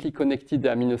a simply connected,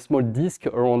 a small disk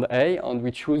around A, and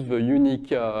we choose the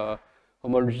unique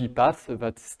homology path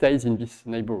that stays in this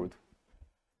neighborhood.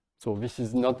 So this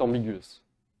is not ambiguous.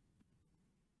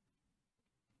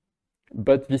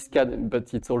 But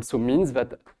it also means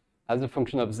that as a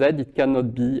function of Z, it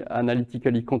cannot be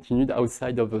analytically continued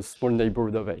outside of a small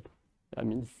neighborhood of A.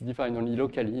 It's defined only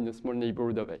locally in a small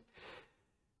neighborhood of A.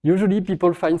 Usually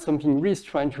people find something really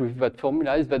strange with that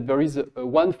formula is that there is a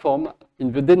one form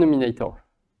in the denominator.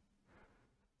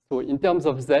 So in terms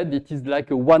of Z, it is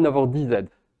like a 1 over dz.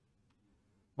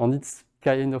 And it's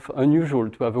kind of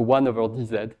unusual to have a 1 over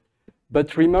dz.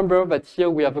 But remember that here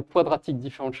we have a quadratic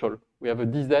differential. We have a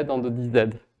dz and a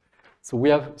dz. So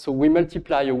we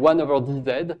multiply a 1 over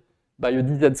dz by a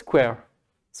dz square.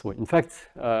 So in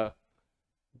fact,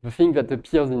 the thing that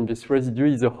appears in this residue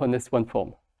is a honest one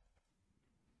form.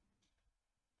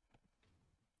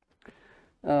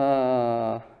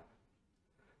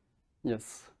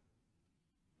 Yes.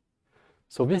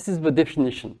 So this is the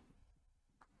definition.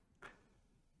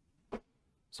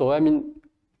 So I mean,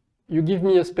 you give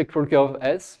me a spectral curve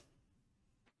S.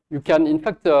 You can, in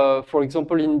fact, for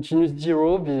example, in Genus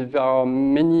 0, there are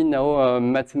many now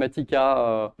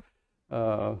Mathematica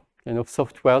kind of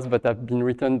softwares that have been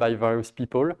written by various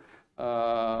people.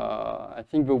 I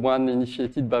think the one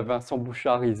initiated by Vincent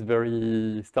Bouchard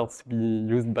starts to be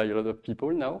used by a lot of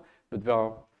people now, but there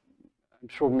are, I'm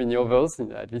sure, many others.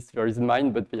 At least there is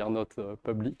mine, but they are not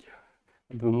public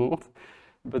at the moment.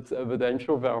 But I'm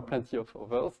sure there are plenty of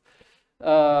others.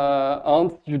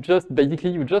 And you just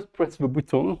press the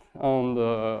button and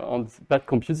that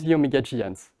computes the omega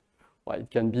GNs. Well,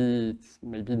 it can be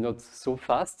maybe not so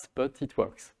fast, but it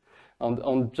works.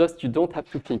 And just you don't have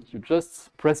to think. You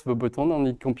just press the button and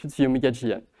it computes the omega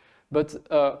GN. But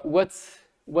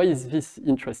why is this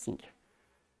interesting?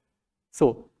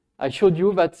 So I showed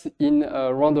you that in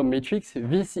a random matrix,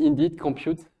 this indeed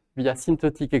computes the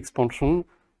asymptotic expansion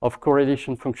of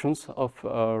correlation functions of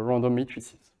random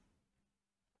matrices.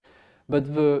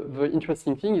 But the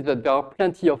interesting thing is that there are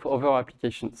plenty of other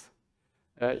applications.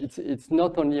 It's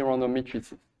not only random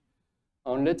matrices.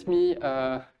 And let me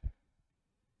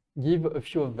give a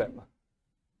few of them.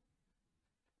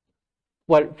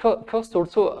 Well, first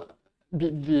also,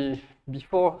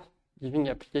 before giving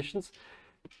applications,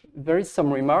 there is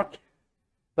some remark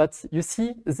that you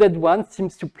see Z1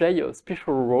 seems to play a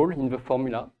special role in the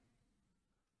formula.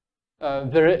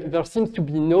 There seems to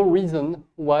be no reason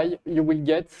why you will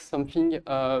get something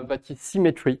that is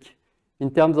symmetric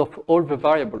in terms of all the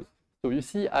variables. So you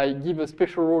see, I give a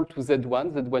special role to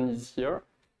Z1. Z1 is here.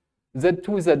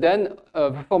 Z2, Zn,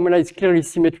 the formula is clearly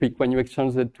symmetric when you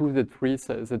exchange Z2, Z3,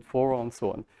 Z4, and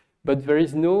so on. But there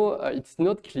is no, it's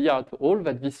not clear at all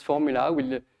that this formula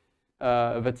will,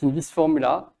 that in this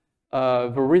formula,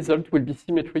 the result will be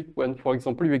symmetric when, for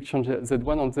example, you exchange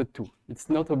Z1 and Z2. It's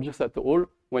not obvious at all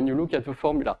when you look at the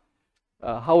formula.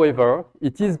 However,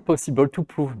 it is possible to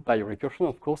prove by recursion,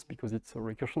 of course, because it's a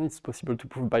recursion, it's possible to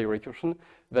prove by recursion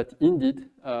that indeed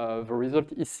the result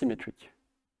is symmetric.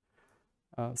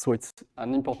 So it's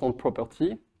an important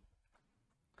property.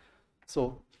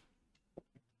 So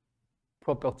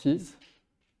properties.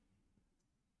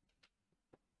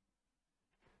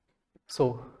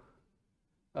 So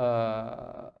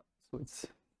it's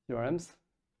theorems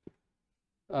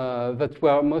that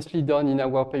were mostly done in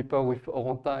our paper with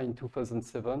Oranta in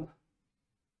 2007.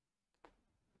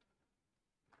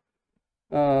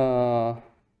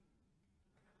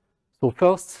 So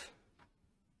first,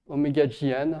 omega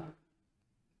Gn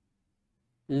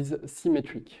is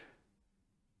symmetric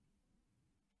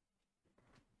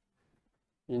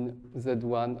in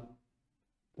Z1,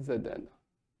 Zn.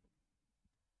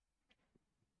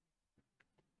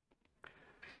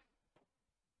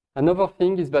 Another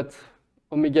thing is that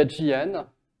omega Gn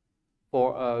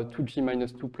for 2G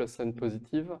minus 2 plus n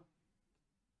positive.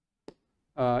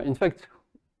 In fact,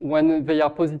 when they are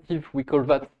positive, we call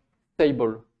that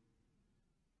stable.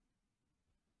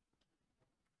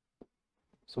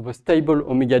 So the stable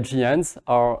omega Gn's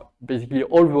are basically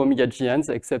all the omega Gn's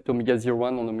except omega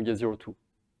 01 and omega 02.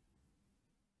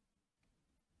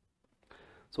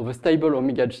 So the stable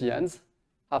omega Gn's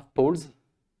have poles.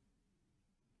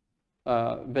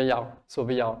 They are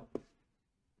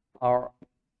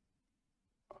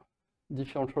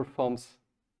differential forms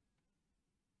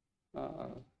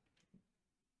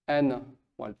n,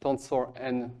 well, tensor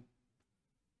n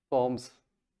forms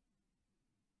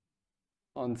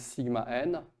on sigma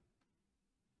n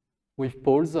with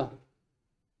poles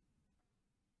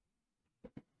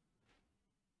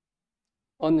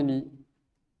only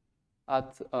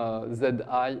at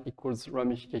Zi equals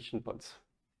ramification points.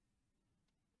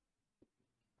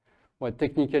 Well,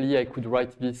 technically, I could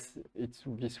write this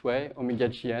this way. Omega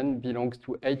Gn belongs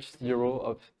to H0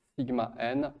 of sigma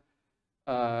n,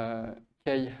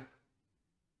 K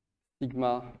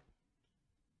sigma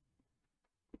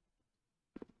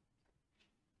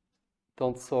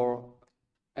tensor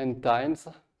n times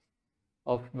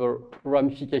of the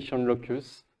ramification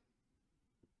locus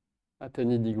at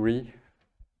any degree.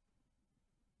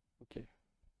 Okay,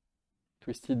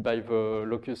 twisted by the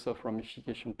locus of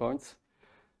ramification points.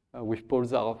 With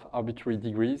poles of arbitrary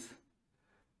degrees.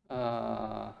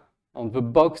 And the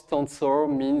box tensor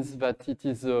means that it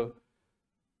is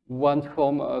one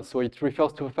form, so it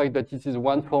refers to the fact that it is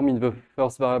one form in the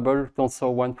first variable,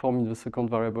 tensor one form in the second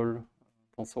variable,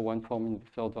 tensor one form in the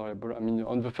third variable. I mean,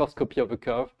 on the first copy of the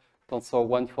curve, tensor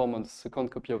one form on the second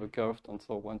copy of a curve,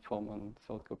 tensor one form on the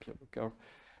third copy of a curve.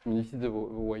 I mean, this is the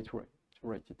way to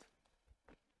write it.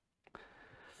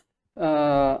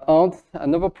 And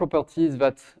another property is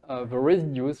that the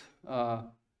residues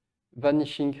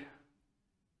vanishing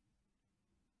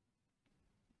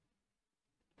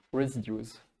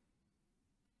residues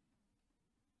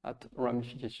at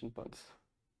ramification points.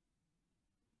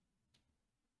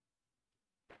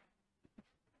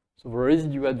 So the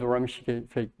residue at the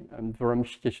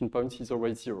ramification points is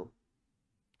always 0.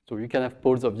 So you can have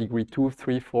poles of degree 2,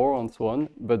 3, 4, and so on,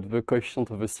 but the coefficient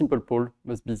of a simple pole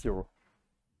must be 0.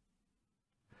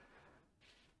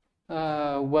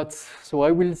 So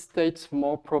I will state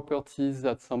more properties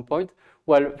at some point.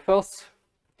 Well, first,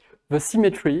 the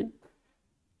symmetry.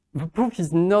 The proof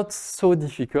is not so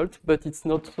difficult, but it's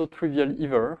not so trivial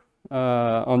either,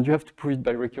 and you have to prove it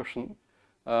by recursion.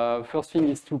 First thing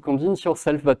is to convince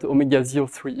yourself that omega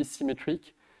 03 is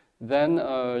symmetric, then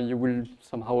you will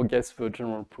somehow guess the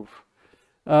general proof.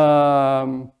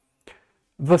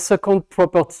 The second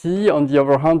property, on the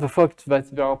other hand, the fact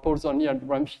that there are poles only at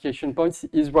ramification points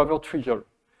is rather trivial.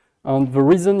 And the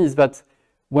reason is that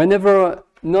whenever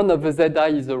none of the Zi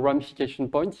is a ramification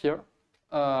point here,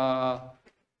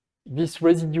 this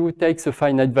residue takes a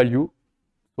finite value,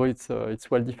 so it's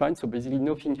well defined. So basically,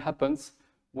 nothing happens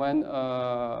when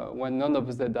none of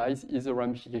the Zi's is a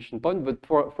ramification point. But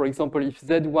for example, if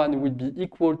Z1 will be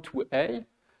equal to A,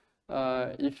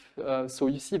 so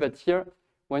you see that here,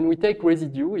 when we take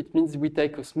residue, it means we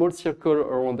take a small circle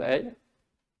around A.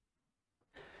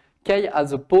 K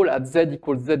has a pole at Z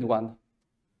equals Z1.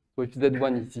 So if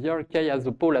Z1 is here, K has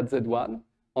a pole at Z1.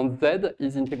 And Z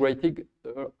is integrating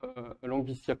along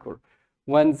this circle.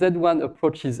 When Z1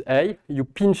 approaches A, you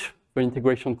pinch the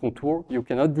integration contour. You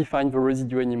cannot define the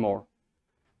residue anymore.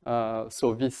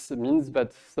 So this means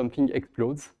that something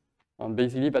explodes. And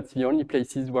basically, that's the only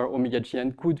places where omega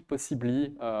Gn could possibly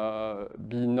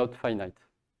be not finite.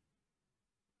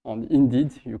 And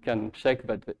indeed, you can check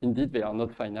that indeed they are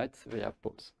not finite. They have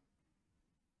poles.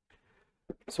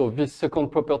 So this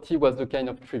second property was the kind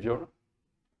of trivial.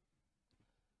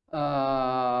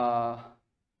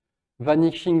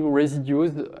 Vanishing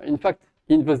residues. In fact,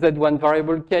 in the Z1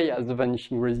 variable, K has a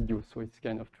vanishing residue, so it's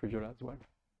kind of trivial as well.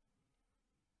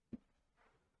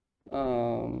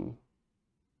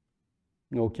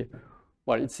 Okay.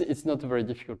 Well, it's not a very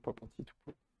difficult property to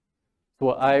prove. So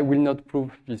I will not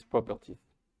prove this property.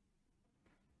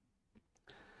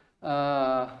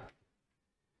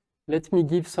 Let me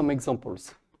give some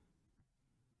examples.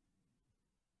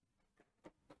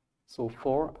 So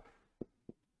 4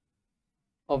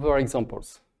 other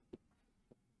examples.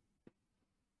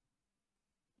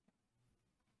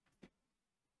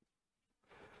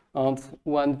 And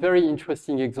one very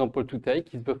interesting example to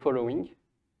take is the following.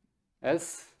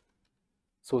 S.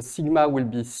 So sigma will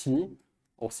be C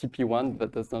or CP1,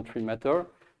 that does not really matter.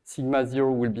 Sigma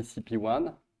 0 will be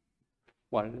CP1.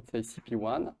 Well, let's say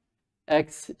CP1.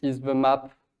 X is the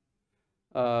map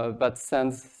that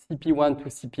sends CP1 to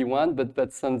CP1, but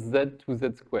that sends Z to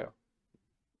Z square.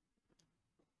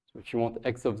 So if you want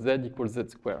X of Z equals Z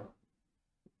square.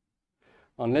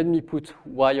 And let me put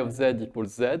Y of Z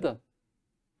equals Z.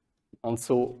 And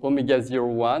so omega 0,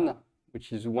 1,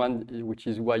 which is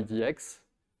Y dx.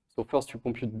 So first you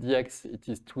compute dx, it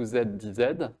is 2Z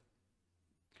dz.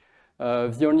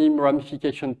 The only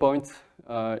ramification point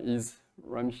is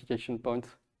ramification point.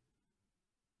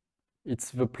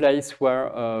 It's the place where,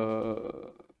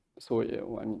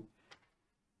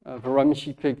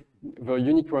 the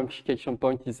unique ramification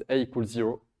point is A equals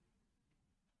 0.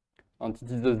 And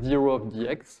it is the 0 of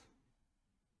dx.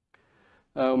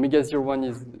 Omega 0, 1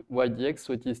 is Y dx,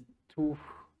 so it is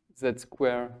 2Z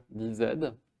square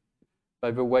dz.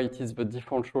 By the way, it is the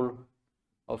differential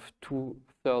of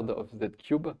 2/3 of Z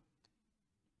cube.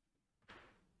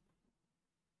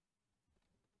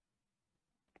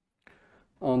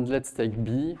 And let's take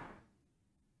B,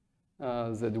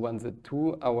 Z1,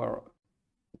 Z2, our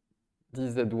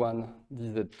dz1,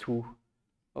 dz2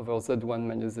 over Z1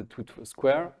 minus Z2 to the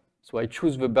square. So I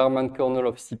choose the Berman kernel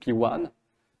of CP1.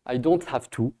 I don't have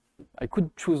to. I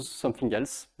could choose something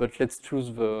else, but let's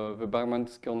choose the Berman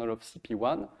kernel of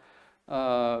CP1.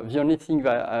 The only thing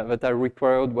that I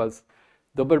required was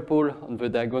double pole on the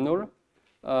diagonal,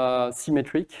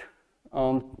 symmetric,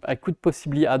 and I could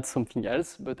possibly add something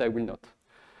else, but I will not.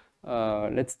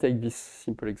 Let's take this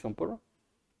simple example.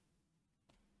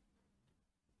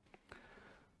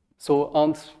 So,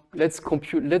 and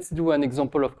let's do an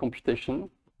example of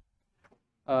computation.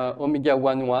 Omega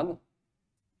 1, 1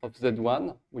 of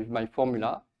Z1 with my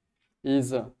formula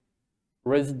is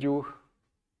residue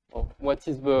Oh, what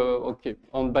is the, okay,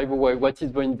 and by the way, what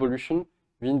is the involution?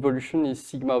 The involution is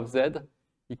sigma of z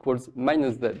equals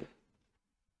minus z.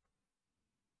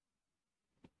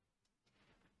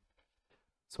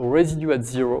 So residue at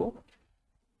 0.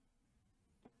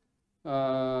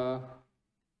 Well,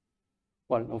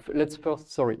 no, let's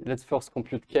first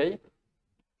compute k.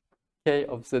 K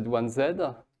of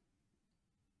z1z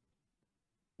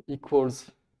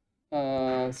equals,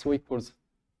 equals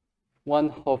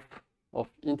 1/2 of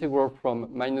integral from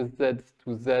minus z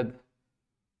to z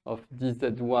of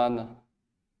dz1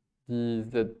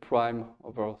 dz prime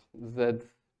over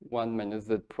z1 minus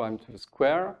z prime to the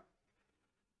square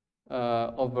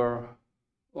over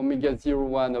omega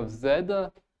 0,1 of z,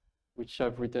 which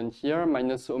I've written here,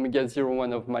 minus omega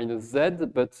 0,1 of minus z,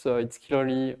 but it's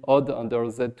clearly odd under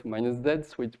z to minus z,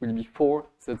 so it will be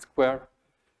 4z squared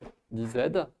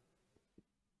dz.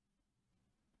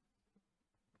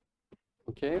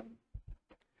 Okay.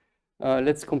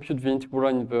 Let's compute the integral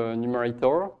in the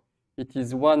numerator. It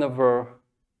is 1 over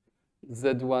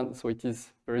z1, so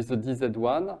there is a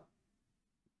dz1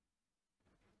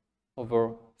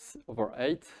 over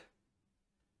 8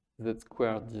 z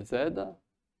squared dz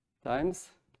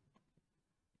times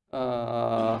 1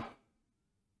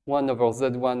 over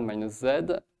z1 minus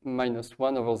z minus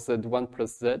 1 over z1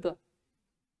 plus z,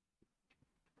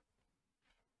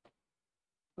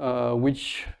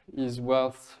 which is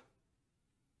worth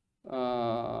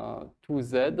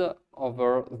 2z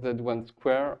over z1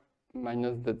 square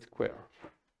minus z square.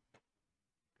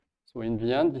 So in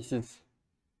the end, this is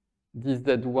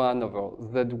dz1 over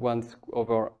z1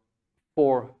 over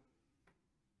 4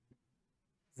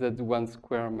 z1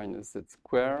 square minus z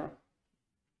square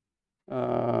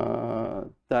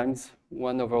times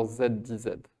 1 over z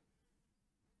dz.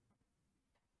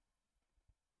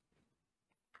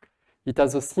 It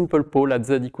has a simple pole at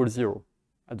z equals 0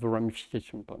 at the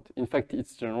ramification point. In fact,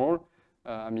 it's general.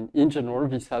 In general,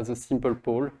 this has a simple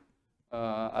pole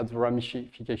at the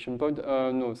ramification point.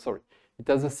 No, sorry. It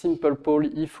has a simple pole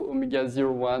if omega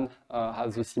 0,1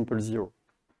 has a simple 0.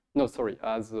 No, sorry,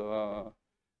 has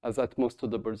at most a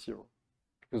double 0.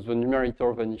 Because the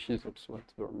numerator vanishes also at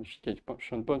the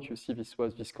ramification point. You see this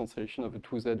was this cancellation of a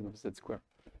 2z with z squared.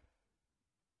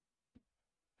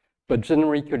 But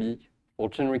generically, for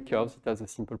generic curves, it has a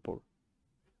simple pole.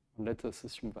 Let us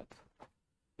assume that.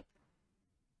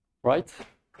 Right?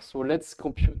 So let's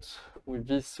compute with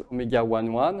this omega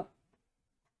 1,1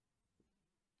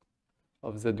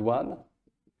 of z1.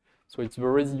 So it's the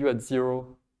residue at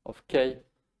 0 of k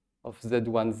of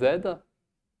z1z.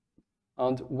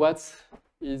 And what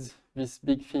is this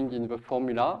big thing in the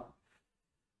formula?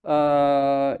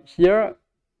 Here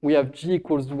we have g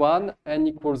equals 1, n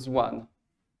equals 1.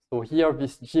 So here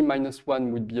this g minus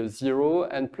 1 would be a 0,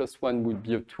 n plus 1 would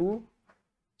be a 2.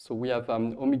 So we have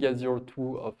omega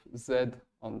 0,2 of z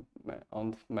on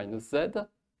minus z.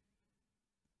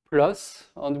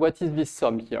 Plus, and what is this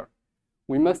sum here?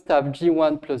 We must have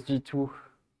g1 plus g2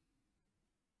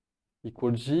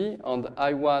 equal g, and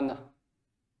I1,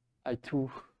 I2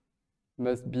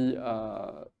 must be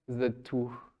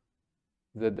z2,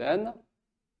 zn.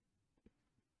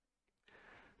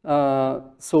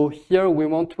 So here we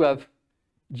want to have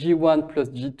g1 plus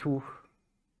g2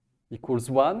 equals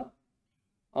 1,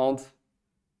 and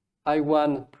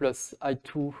I1 plus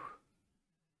I2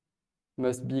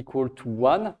 must be equal to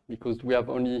 1, because we have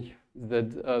only z,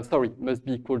 must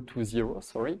be equal to 0,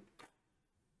 sorry.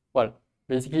 Well,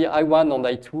 basically I1 and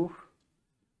I2,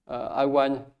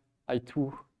 I1,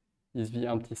 I2 is the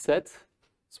empty set,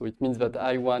 so it means that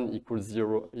I1 equals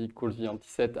 0 equals the empty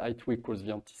set, I2 equals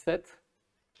the empty set.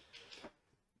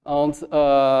 And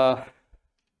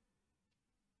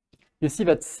you see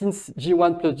that since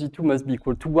g1 plus g2 must be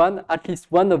equal to 1, at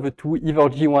least one of the two, either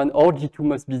g1 or g2,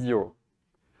 must be 0.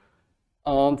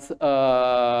 And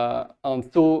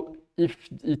so if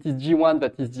it is g1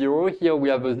 that is 0, here we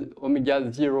have a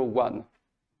omega 0, 1.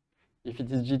 If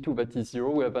it is g2 that is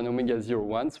 0, we have an omega 0,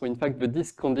 1. So in fact, the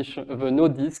disk condition, the no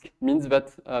disk means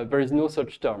that there is no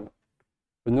such term.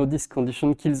 The no disk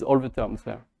condition kills all the terms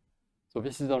there. So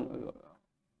this is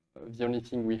the only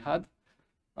thing we had.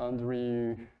 And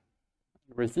we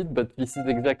erase it, but this is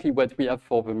exactly what we have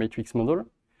for the matrix model.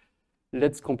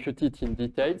 Let's compute it in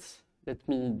details. Let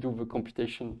me do the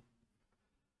computation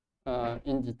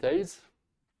in details.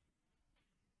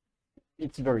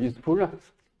 It's very useful.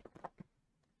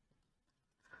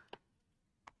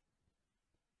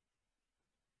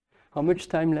 How much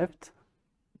time left?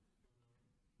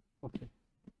 Okay.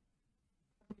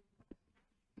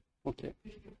 Okay.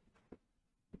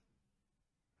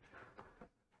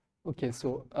 Okay,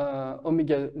 so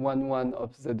omega 1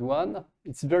 of Z1.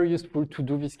 It's very useful to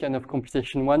do this kind of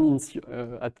computation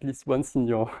at least once in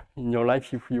your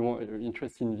life if you're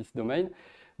interested in this domain.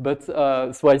 But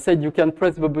so I said you can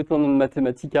press the button on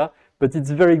Mathematica, but it's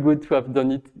very good to have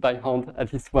done it by hand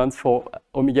at least once for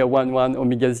omega 1,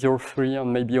 omega 0.3,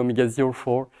 and maybe omega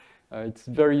 0.4. It's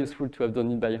very useful to have done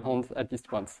it by hand at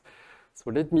least once. So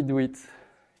let me do it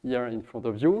here in front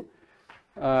of you.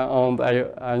 And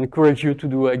I encourage you to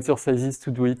do exercises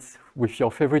to do it with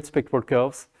your favorite spectral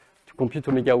curves to compute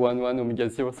omega 1, omega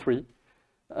 0.3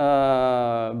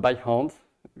 by hand.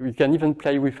 We can even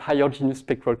play with higher genus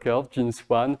spectral curves, genus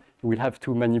 1. You will have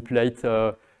to manipulate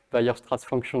Weierstrass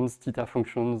functions, theta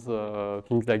functions,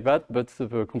 things like that, but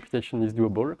the computation is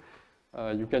doable.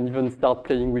 You can even start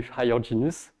playing with higher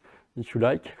genus if you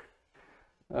like.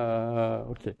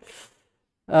 Okay.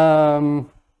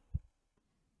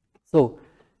 So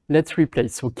let's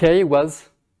replace. So K was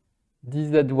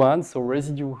dz1, so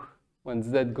residue when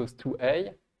z goes to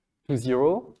A, to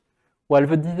 0. While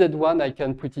the dz1, I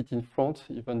can put it in front,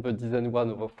 even the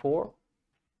dz1 over 4.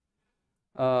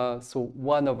 So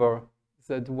 1 over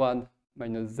z1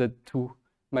 minus z2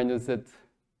 minus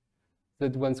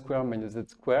z1 square minus z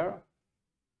square.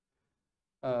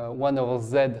 1 over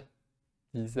z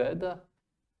dz.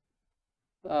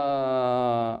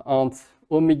 And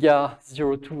omega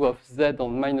 0.2 of z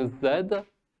on minus z.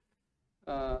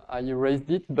 I erased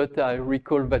it, but I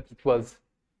recall that it was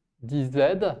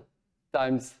dz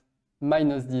times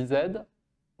minus dz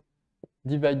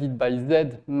divided by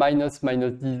z minus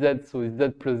dz, so z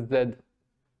plus z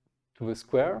to the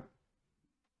square.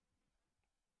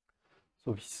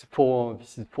 So this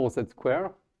is 4z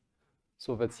square.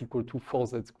 So that's equal to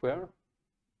 4z square.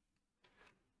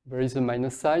 There is a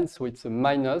minus sign, so it's a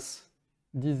minus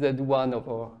dz1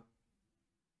 over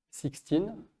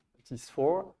 16, which is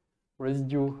 4.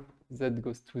 Residue z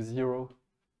goes to 0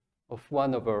 of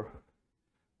 1 over,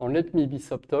 and let me be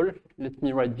subtle, let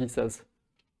me write this as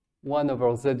 1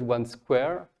 over z1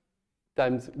 square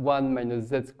times 1 minus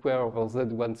z square over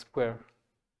z1 square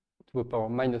to the power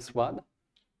minus 1.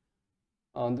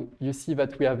 And you see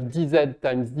that we have dz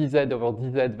times dz over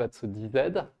dz, that's a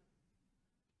dz,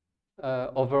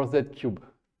 over z cube.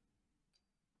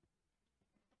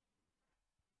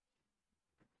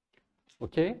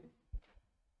 Okay?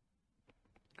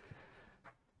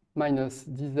 Minus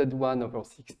dz1 over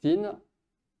 16,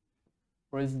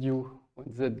 residue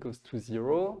when z goes to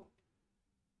 0,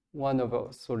 1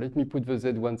 over, so let me put the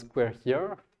z1 square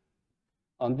here.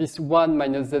 And this 1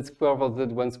 minus z square over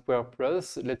z1 square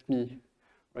plus, let me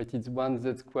write it 1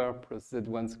 z square plus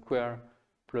z1 square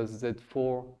plus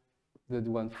z4,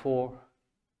 z1 4,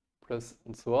 plus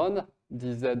and so on,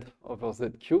 dz over z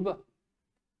cube.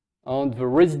 And the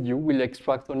residue will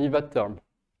extract only that term.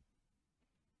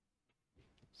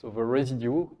 So the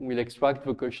residue will extract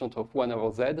the coefficient of 1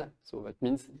 over z, so that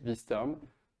means this term.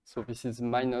 So this is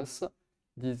minus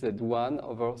dz1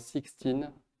 over 16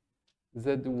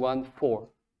 z1 4.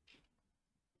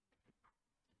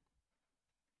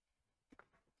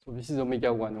 So this is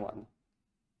omega 1, 1.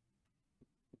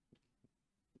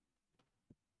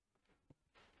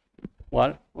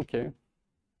 Well, okay.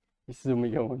 This is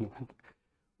omega 1, 1.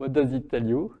 What does it tell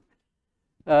you?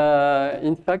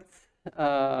 In fact,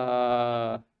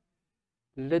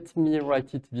 let me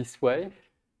write it this way.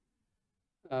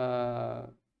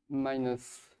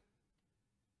 Minus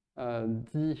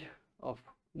d of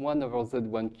 1 over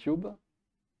z1 cube.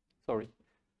 Sorry.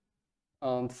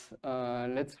 And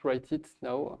let's write it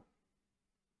now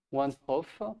 1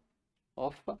 off,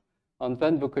 and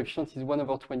then the coefficient is 1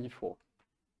 over 24.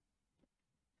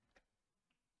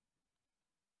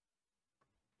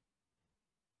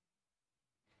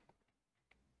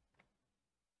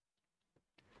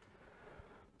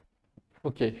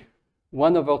 Okay,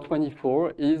 1 over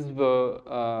 24 is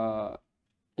the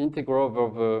integral over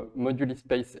the moduli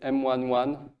space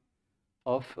M11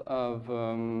 of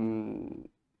the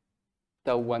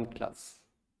tau 1 class.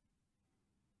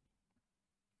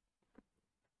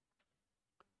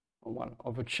 Well,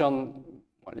 of the Chern,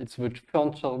 well, it's the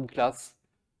Chern class.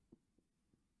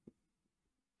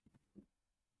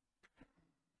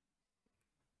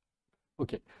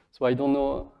 Okay, so I don't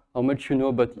know how much you know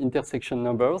about intersection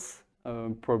numbers.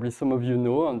 Probably some of you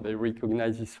know, and they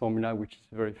recognize this formula, which is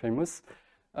very famous.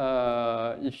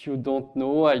 If you don't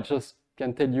know, I just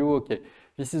can tell you, okay,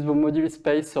 this is the moduli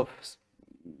space of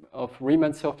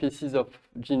Riemann surfaces of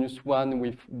genus 1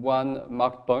 with 1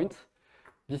 marked point.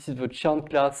 This is the Chern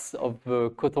class of the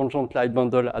cotangent light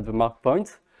bundle at the marked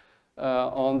point.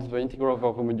 And the integral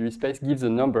over the moduli space gives a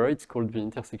number, it's called the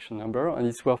intersection number, and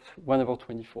it's worth 1 over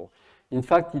 24. In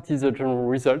fact, it is a general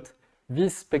result.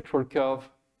 This spectral curve,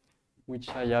 which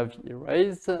I have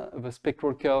erased, the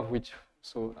spectral curve,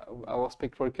 so our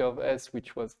spectral curve S,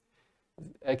 which was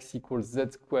x equals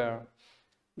z squared,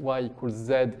 y equals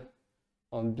z,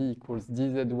 and b equals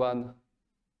dz1,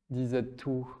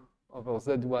 dz2 over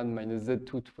z1 minus z2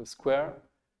 to the square.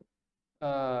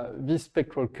 This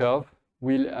spectral curve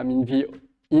will, the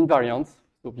invariance,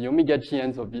 so the omega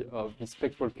gns of the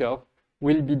spectral curve,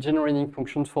 will be generating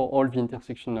functions for all the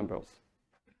intersection numbers.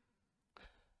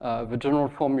 The general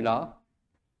formula,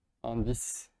 and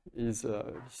this is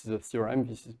a theorem,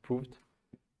 this is proved,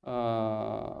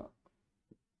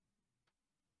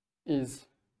 is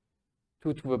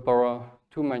 2 to the power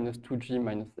 2 minus 2g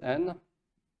minus n,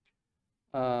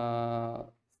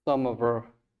 sum over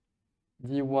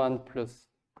d1 plus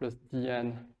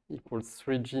dn equals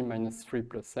 3g minus 3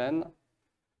 plus n,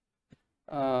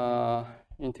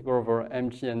 integral over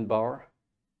mgn bar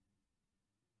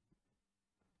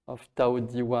of tau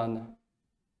d1,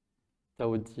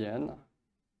 tau dn,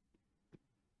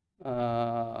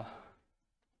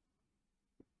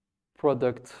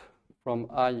 product from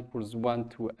I equals 1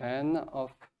 to n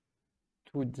of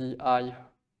 2di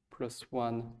plus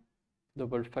 1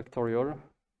 double factorial.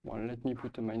 Well, let me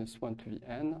put a minus 1 to the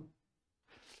n.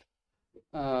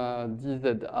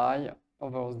 dzi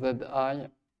over zi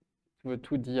to the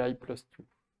 2di plus 2.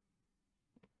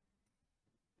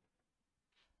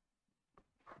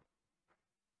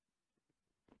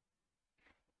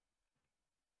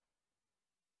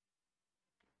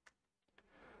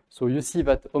 So you see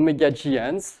that omega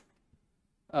gns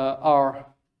are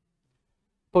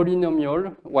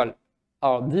polynomial, well,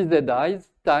 are dzis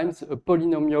times a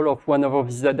polynomial of 1 over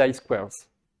the zi squares.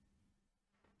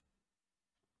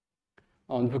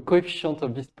 And the coefficient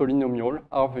of this polynomial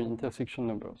are the intersection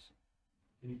numbers.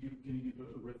 Can you give a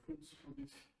reference for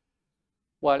this?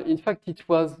 Well, in fact, it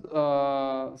was,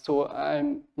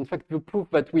 in fact, the proof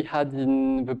that we had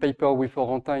in the paper with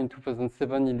Orentin in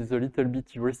 2007 is a little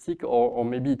bit heuristic, or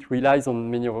maybe it relies on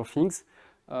many other things.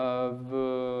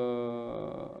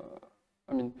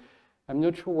 I'm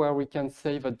not sure where we can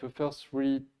say that the first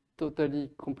really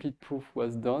totally complete proof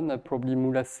was done. Probably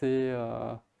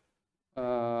Moulassé.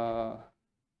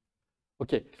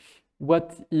 Okay,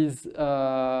 what is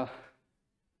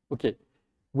okay?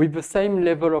 With the same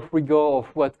level of rigor of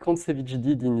what Kontsevich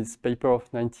did in his paper of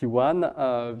 91,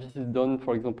 this is done,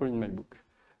 for example, in my book.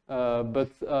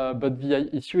 But the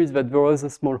issue is that there was a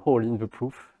small hole in the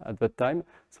proof at that time.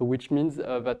 So which means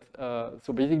that,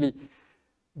 so basically,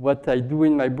 what I do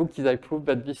in my book is I prove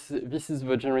that this is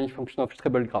the generating function of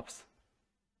Strebel graphs.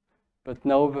 But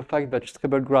now the fact that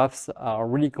Strebel graphs are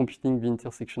really computing the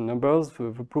intersection numbers,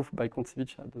 the proof by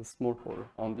Kontsevich had a small hole,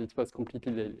 and it was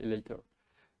completely later.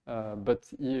 But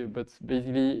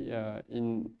basically,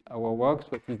 in our works,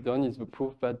 what is done is the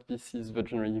proof that this is the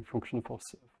generating function for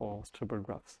Strebel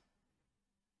graphs.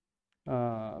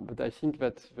 But I think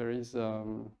that there is,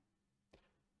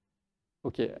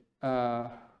 okay,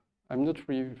 I'm not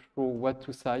really sure what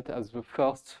to cite as the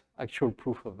first actual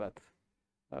proof of that.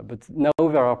 But now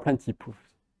there are plenty of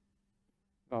proofs.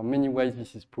 There are many ways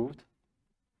this is proved.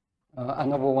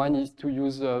 Another one is to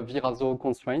use Virasoro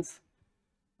constraints,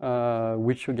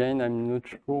 which again, I'm not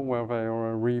sure where they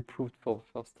are really proved for the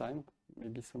first time.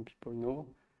 Maybe some people know.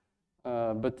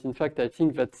 But in fact, I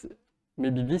think that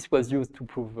maybe this was used to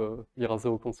prove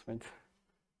Virasoro constraint.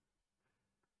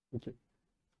 Okay.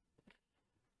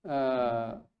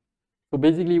 So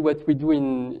basically, what we do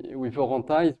with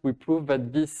Orentin is we prove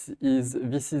that this is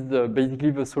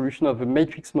basically the solution of a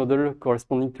matrix model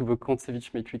corresponding to the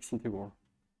Kontsevich matrix integral.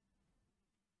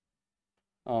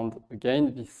 And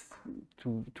again,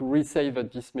 to re-say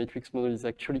that this matrix model is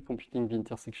actually computing the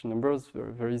intersection numbers,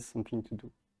 there is something to do.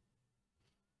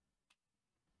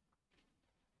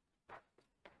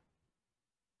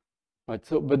 Right.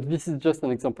 So, but this is just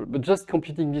an example. But just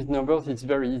computing these numbers is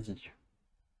very easy.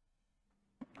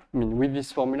 I mean, with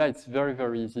this formula, it's very,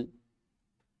 very easy.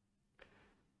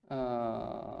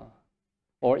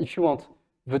 Or if you want,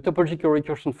 the topological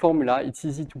recursion formula, it's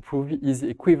easy to prove, is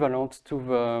equivalent to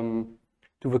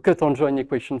the cut and join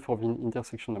equation for the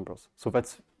intersection numbers. So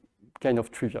that's kind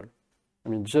of trivial. I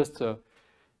mean, just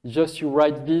you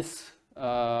write this,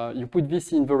 you put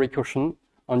this in the recursion,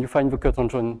 and you find the cut and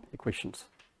join equations.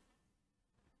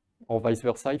 Or vice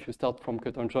versa, if you start from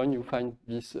cut and join, you find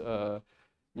this.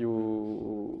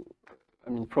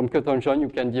 From cut and join, you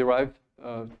can derive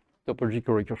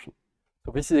topological recursion.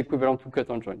 So this is equivalent to cut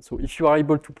and join. So if you are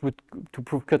able to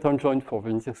prove cut and join for the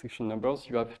intersection numbers,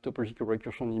 you have topological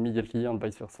recursion immediately, and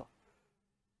vice versa.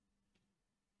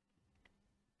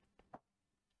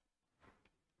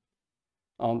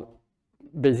 And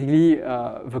basically,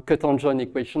 the cut and join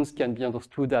equations can be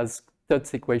understood as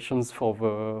Stutz equations for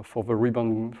the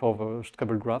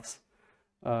Strebel graphs.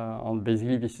 And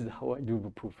basically, this is how I do the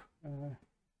proof.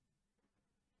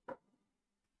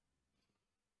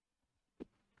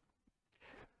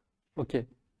 Okay.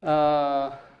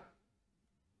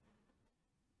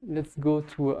 Let's go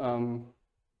to.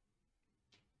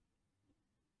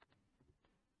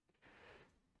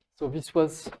 So this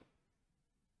was.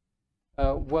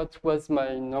 What was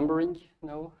my numbering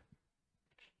now?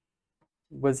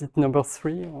 Was it number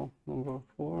 3 or number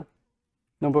 4?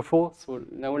 Number 4. So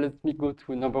now let me go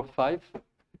to number 5.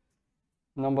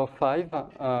 Number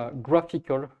 5,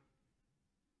 graphical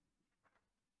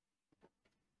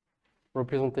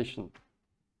representation.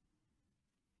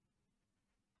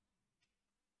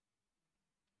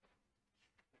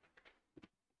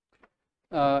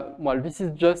 Well, this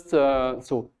is just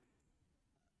so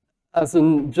as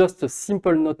just a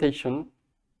simple notation.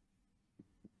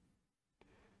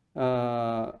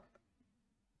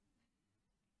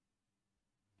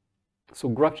 So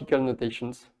graphical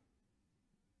notations.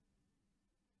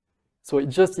 So it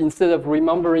just, instead of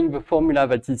remembering the formula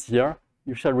that is here,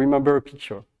 you shall remember a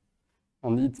picture.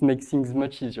 And it makes things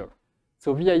much easier.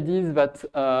 So the idea is that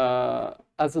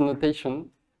as a notation,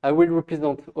 I will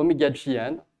represent omega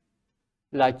gn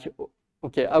like,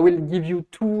 okay, I will give you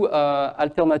two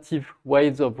alternative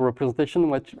ways of representation,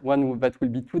 one that will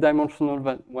be two-dimensional,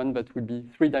 one that will be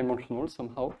three-dimensional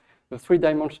somehow. The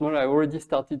three-dimensional, I already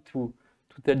started to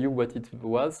tell you what it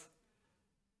was.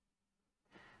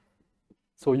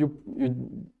 So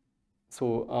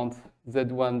so and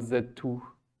Z1, Z2,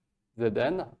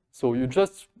 Zn. So you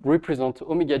just represent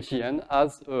omega gn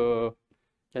as a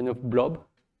kind of blob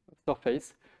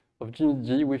surface of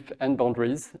G with n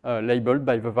boundaries labeled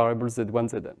by the variable Z1,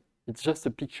 Zn. It's just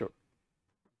a picture.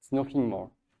 It's nothing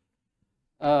more.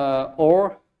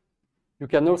 Or you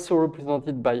can also represent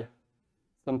it by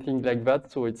something like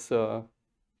that. So it's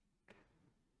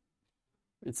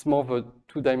more of a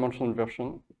two-dimensional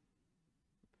version.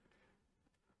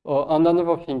 And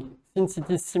another thing, since it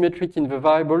is symmetric in the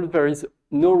variable, there is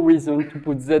no reason to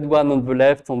put Z1 on the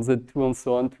left and Z2 and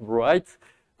so on to the right,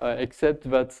 except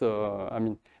that, I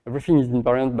mean, everything is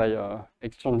invariant by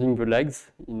exchanging the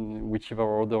legs in whichever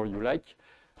order you like.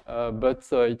 But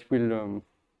it will,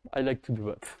 I like to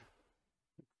do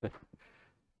that.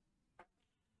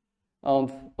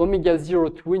 And omega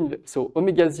 02, so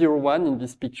omega 01 in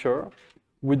this picture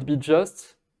would be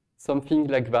just something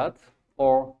like that,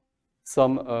 or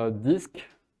some disk,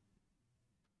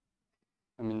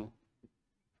 I mean,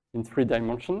 in 3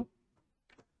 dimensions.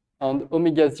 And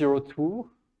omega 02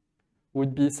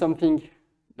 would be something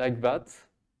like that,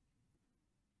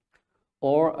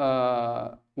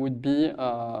 or would be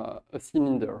a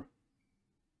cylinder.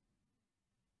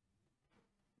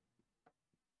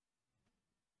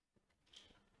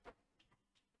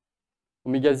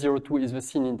 Omega 02 is the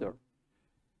cylinder.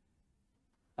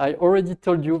 I already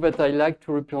told you that I like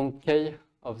to represent K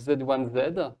of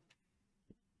Z1Z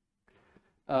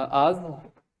as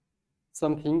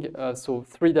something, so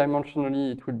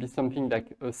 3-dimensionally it would be something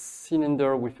like a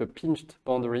cylinder with a pinched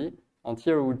boundary, and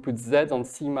here we would put Z on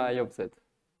sigma I of Z.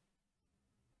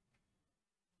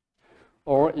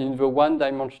 Or in the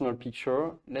 1-dimensional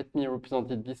picture, let me represent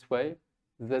it this way,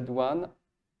 Z1,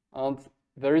 and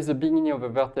there is a beginning of a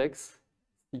vertex,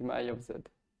 sigma I of Z.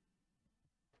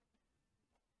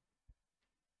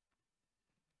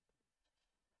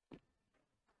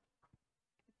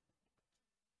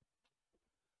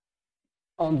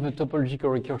 On the topological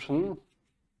recursion,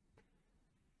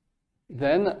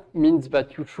 then means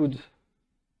that you should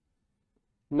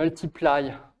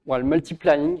multiply while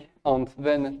multiplying and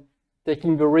then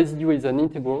taking the residue as an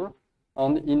integral.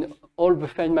 And in all the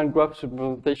Feynman graph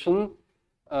representation,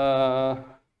 a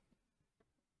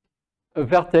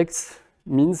vertex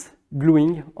means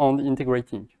gluing and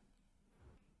integrating.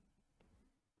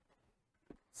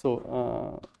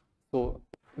 So, so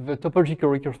the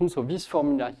topological recursion, so this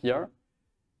formula here,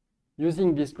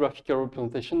 using this graphical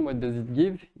representation, what does it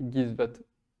give? It gives that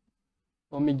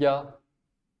omega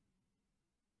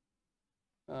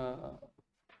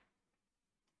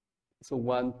so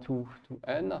 1, 2 to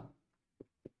n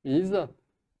is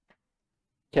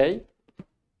K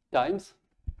times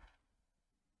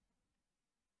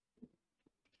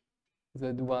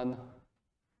Z1.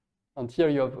 And here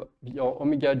you have your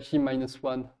omega G minus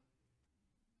 1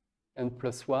 and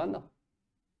plus 1.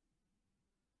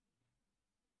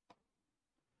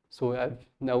 So I have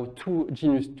now two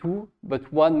genus 2,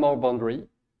 but one more boundary,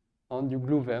 and you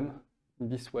glue them in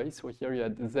this way. So here you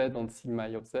had Z on sigma I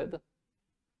of Z,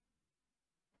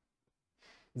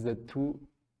 Z2,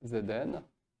 Zn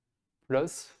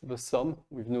plus the sum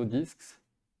with no disks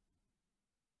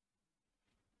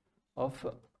of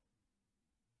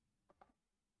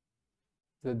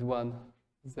Z1,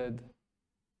 Z,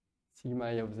 sigma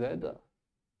I of Z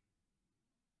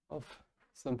of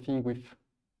something with,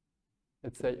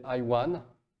 let's say, I1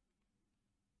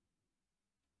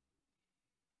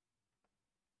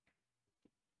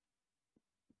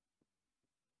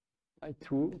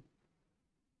 I2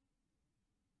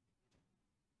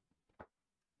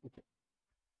 okay.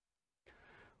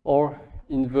 Or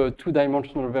in the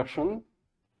two-dimensional version,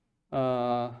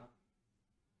 Z1,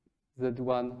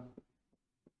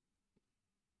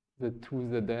 Z2,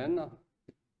 Zn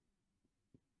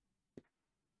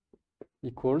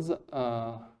equals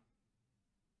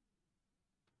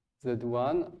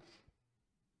Z1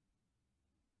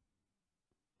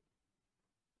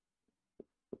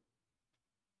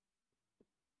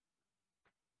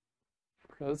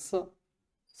 plus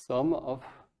sum of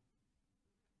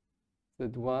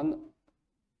Z1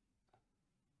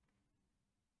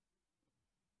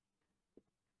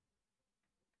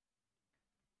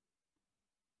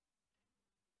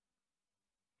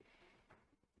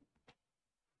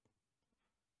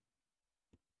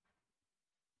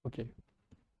 okay.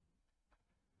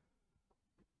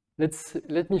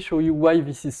 Let me show you why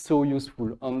this is so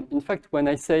useful. In fact, when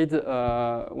I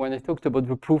talked about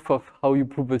the proof of how you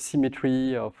prove the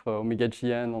symmetry of omega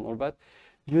gn and all that,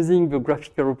 using the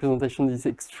graphical representation is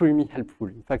extremely helpful.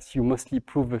 In fact, you mostly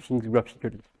prove the things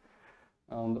graphically.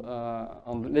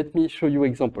 And let me show you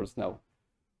examples now.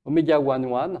 Omega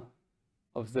 1,1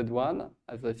 of Z1,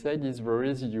 as I said, is the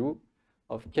residue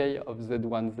of K of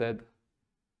Z1Z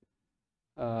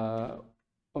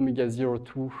omega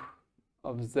 0,2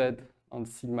 of Z and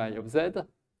sigma I of Z.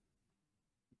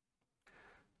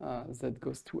 Z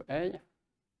goes to A,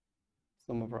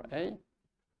 sum over A.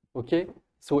 Okay,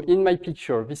 so in my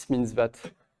picture, this means that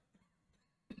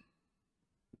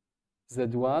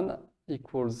Z1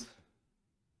 equals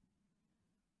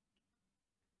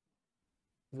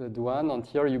Z1, and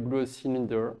here you glue a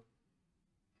cylinder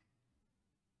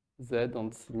Z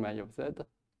and sigma I of Z.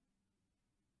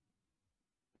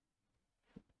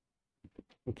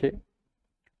 Okay.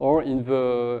 Or in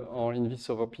this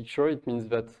other picture, it means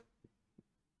that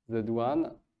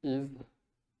Z1 is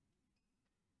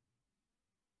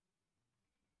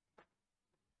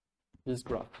this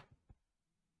graph.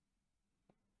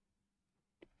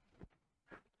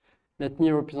 Let me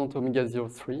represent omega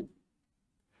 0,3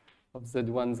 of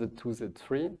Z1, Z2,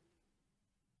 Z3.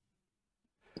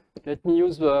 Let me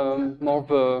use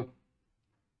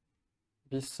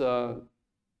this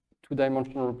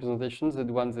two-dimensional representation,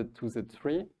 Z1, Z2,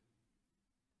 Z3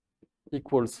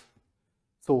 equals,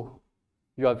 so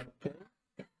you have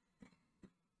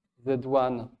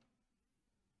Z1,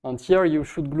 and here you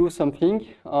should glue something,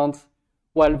 and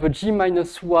while the G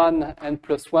minus 1 and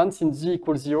plus 1, since G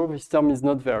equals 0, this term is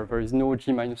not there. There is no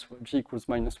G minus 1, G equals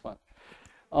minus 1.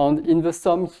 And in the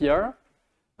sum here,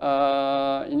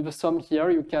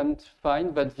 you can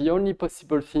find that the only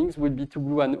possible things would be to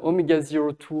glue an omega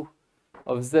 0,2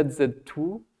 of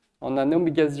ZZ2 on an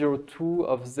omega 0,2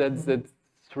 of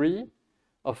ZZ3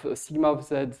 of sigma of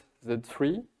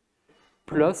ZZ3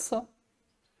 plus,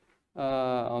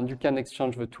 and you can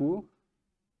exchange the two,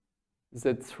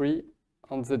 Z3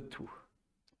 and Z2.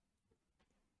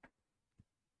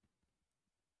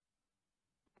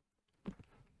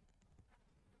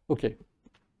 Okay,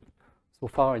 so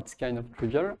far it's kind of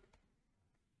trivial.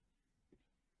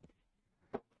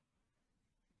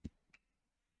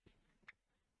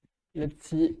 Let's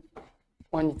see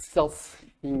when it starts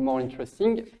being more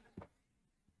interesting.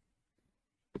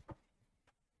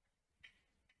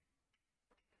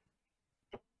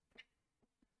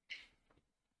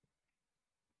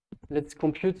 Let's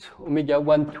compute omega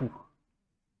 1, 2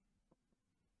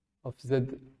 of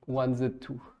Z1,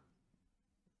 Z2.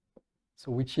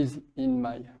 So which is in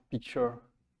my picture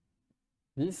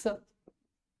this.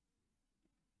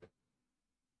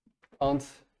 And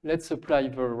let's apply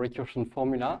the recursion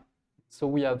formula. So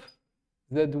we have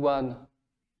Z1,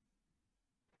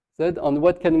 Z, and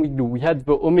what can we do? We had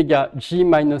the omega G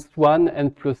minus 1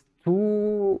 and plus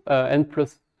 2 and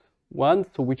plus 1,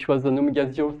 so which was an omega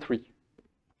 0,3.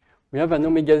 We have an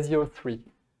omega 0,3.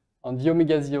 And the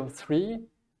omega 0,3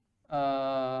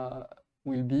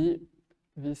 will be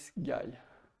this guy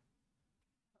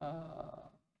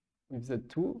with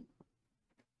Z2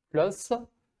 plus,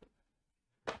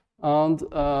 and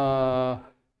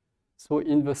so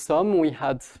in the sum we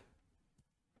had,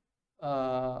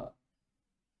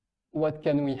 what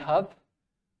can we have?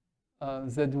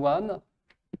 Z1,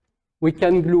 we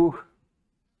can glue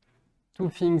two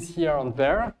things here and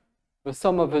there. The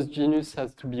sum of the genus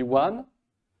has to be 1,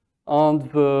 and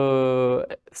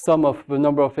the sum of the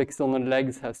number of external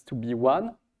legs has to be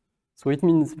 1. So it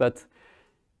means that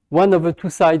one of the two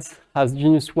sides has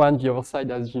genus 1, the other side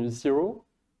has genus 0.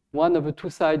 One of the two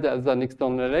sides has an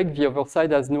external leg, the other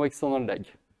side has no external leg.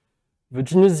 The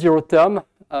genus 0 term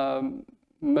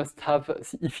must have,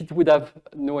 if it would have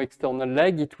no external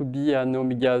leg, it would be an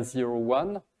omega 0,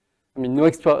 1. I mean, no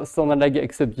external leg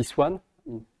except this one.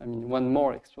 I mean, one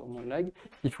more external leg.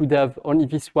 If we would have only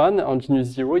this one on genus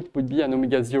 0, it would be an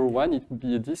omega 0, 1. It would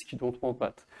be a disk. You don't want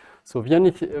that. So the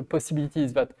only possibility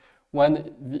is that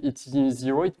when it's genus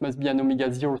 0, it must be an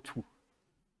omega 0, 2.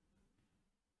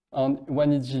 And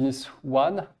when it's genus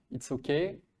 1, it's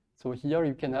okay. So here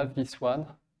you can have this one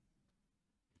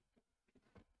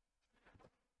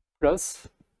plus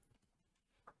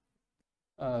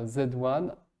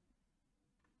Z1,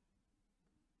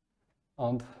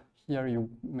 and here you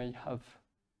may have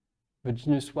the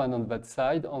genus 1 on that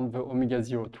side and the omega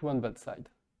 0, 2 on that side.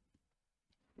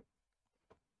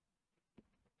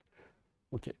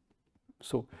 Okay,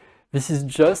 so this is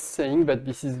just saying that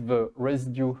this is the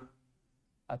residue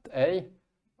at A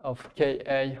of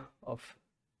Ka of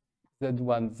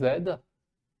Z1Z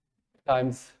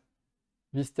times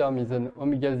this term is an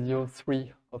omega 0,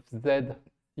 3 of Z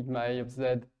sigma A of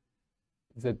Z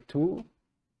Z2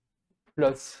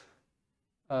 plus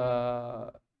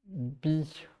B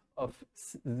of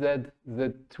Z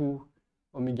Z2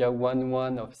 omega 1,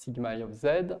 1 of sigma A of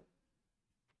Z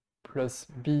plus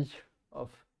B of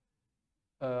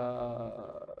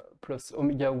plus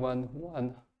omega 1,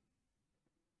 1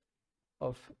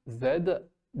 of Z,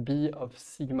 B of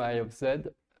sigma A of Z,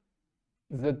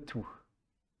 Z2.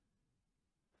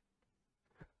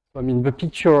 I mean, the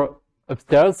picture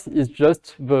upstairs is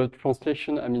just the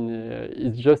translation, I mean,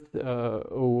 it's just a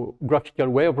graphical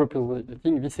way of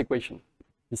representing this equation.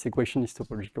 This equation is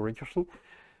topological recursion.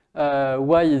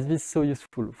 Why is this so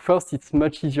useful? First, it's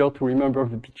much easier to remember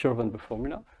the picture than the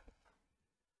formula.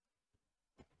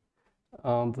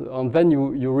 And then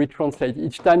you retranslate.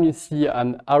 Each time you see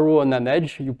an arrow on an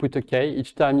edge, you put a K.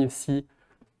 Each time you see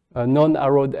a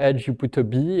non-arrowed edge, you put a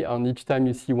B. And each time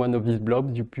you see one of these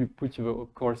blobs, you put the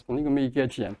corresponding omega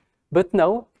GN. But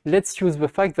now, let's use the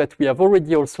fact that we have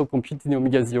already also computed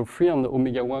omega 03 and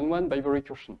omega 11 by the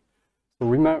recursion. So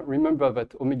remember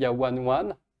that omega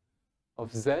 11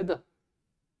 of Z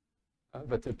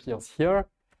that appears here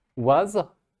was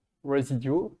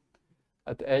residue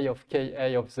at A of Ka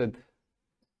of Z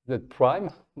prime,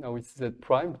 now it's Z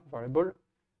prime variable,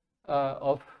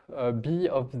 of B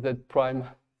of Z prime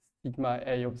sigma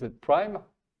A of Z prime.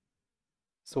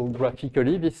 So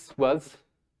graphically, this was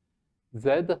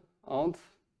Z and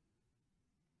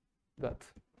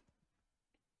that.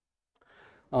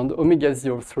 And omega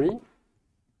 03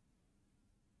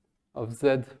 of Z,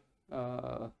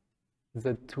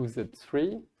 Z2,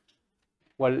 Z3,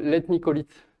 well, let me call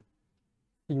it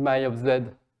sigma A of Z,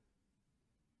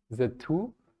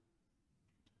 Z2,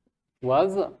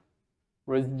 was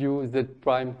residue Z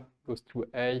prime goes to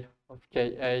A of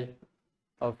Ka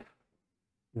of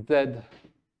Z,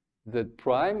 Z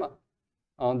prime,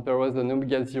 and there was an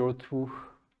omega 02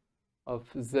 of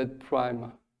Z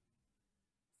prime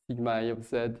sigma A of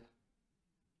Z,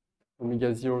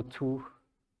 omega 02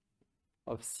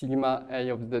 of sigma A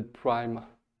of Z prime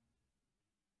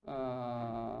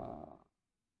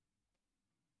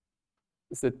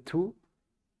Z2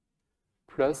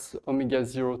 plus omega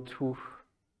 02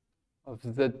 of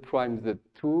Z prime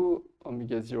Z2,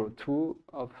 omega 02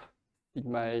 of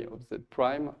sigma A of Z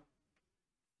prime,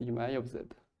 sigma A of Z,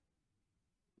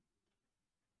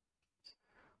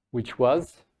 which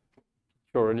was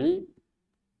purely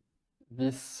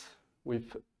this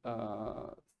with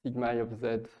sigma A of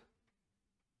Z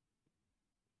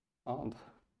and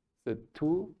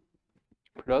Z2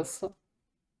 plus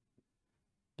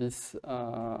this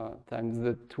times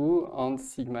Z2 and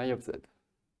sigma A of Z.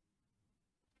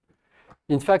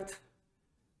 In fact,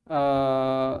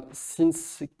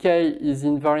 since K is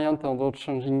invariant and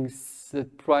changing Z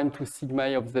prime to sigma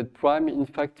A of Z prime, in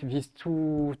fact, these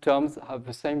two terms have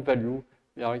the same value.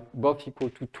 They are both equal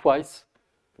to twice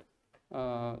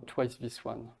this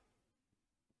one.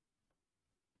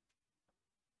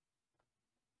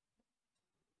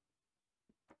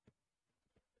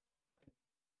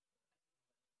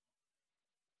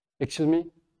 Excuse me?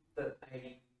 The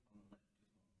A.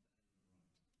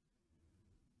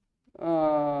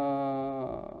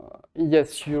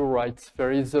 Yes, you're right.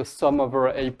 There is a sum over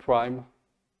A prime.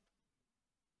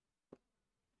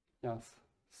 Yes,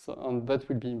 so, and that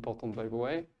will be important, by the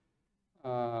way.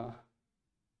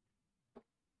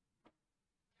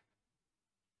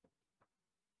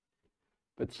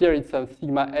 But here it's a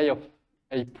sigma A of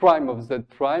A prime of Z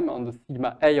prime and the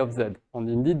sigma A of Z. And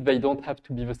indeed, they don't have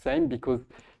to be the same because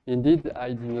indeed, I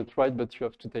did not write, but you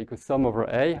have to take a sum over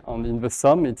A. And in the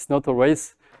sum, it's not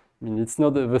always, I mean, it's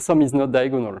not, the sum is not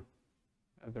diagonal.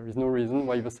 There is no reason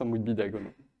why the sum would be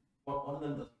diagonal. Well, one of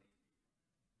them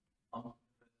doesn't.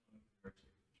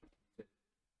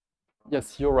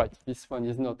 Yes, you're right. This one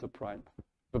is not a prime.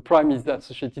 The prime is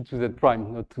associated to Z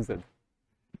prime, not to Z.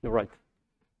 You're right.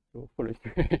 So,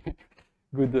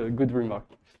 good remark.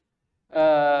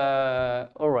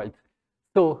 All right.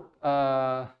 So,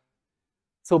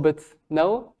 but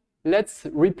now let's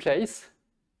replace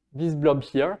this blob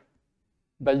here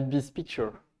by this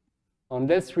picture, and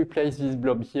let's replace this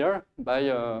blob here by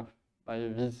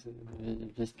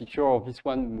this picture or this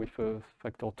one with a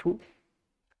factor 2.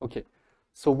 Okay.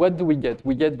 So what do we get?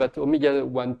 We get that omega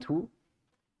 1, 2,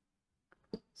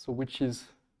 so which is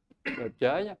that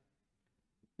guy,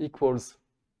 equals,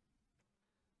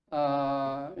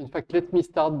 in fact, let me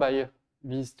start by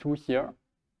these two here.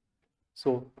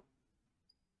 So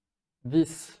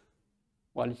this,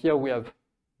 well, here we have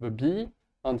the B,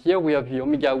 and here we have the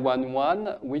omega 1,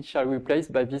 1, which I replace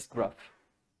by this graph.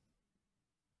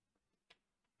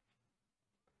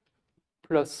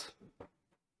 Plus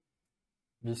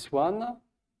this one.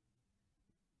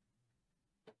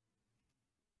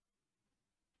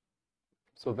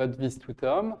 So that's these two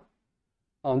terms.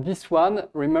 And this one,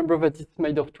 remember that it's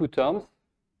made of two terms.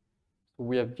 So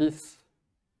we have this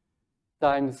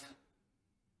times.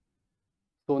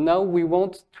 So now we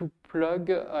want to plug,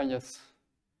 yes.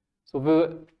 So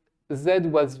the Z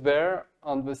was there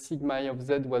and the sigma of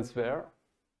Z was there.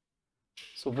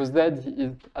 So the Z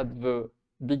is at the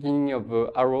beginning of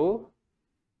the arrow.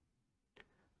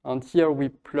 And here we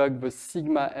plug the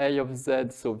sigma A of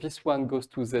Z, so this one goes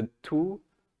to Z2,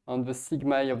 and the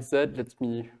sigma of Z, let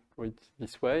me draw it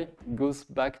this way, goes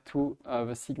back to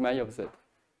the sigma of Z.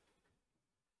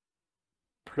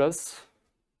 Plus,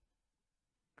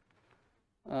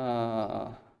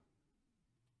 and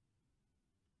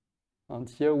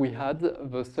here we had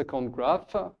the second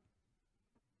graph,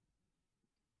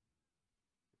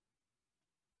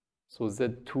 so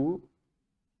Z2,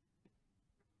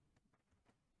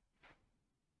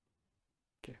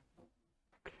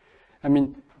 I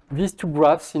mean, these two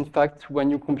graphs, in fact,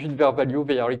 when you compute their value,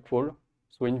 they are equal.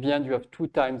 So in the end, you have 2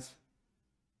 times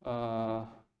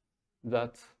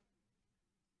that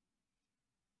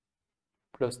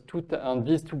plus 2, and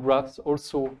these two graphs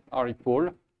also are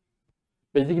equal.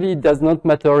 Basically, it does not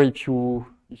matter if you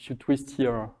twist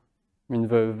here. I mean,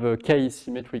 the K is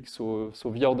symmetric, so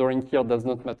the ordering here does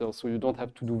not matter. So you don't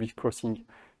have to do this crossing.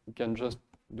 You can just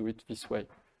do it this way.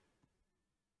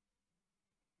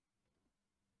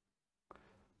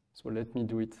 So let me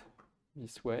do it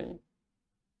this way.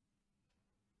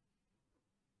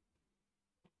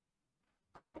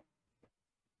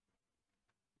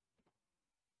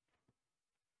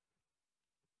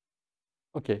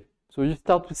 Okay, so you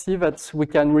start to see that we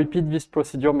can repeat this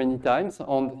procedure many times,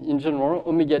 and in general,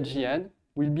 omega gn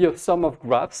will be a sum of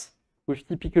graphs with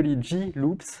typically G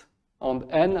loops and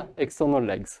N external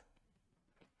legs.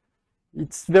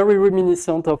 It's very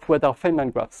reminiscent of what are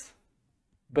Feynman graphs,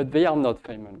 but they are not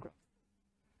Feynman graphs.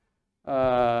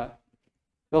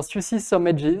 First, you see some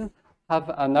edges have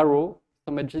an arrow,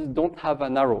 some edges don't have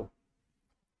an arrow.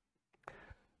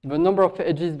 The number of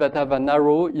edges that have an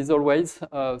arrow is always,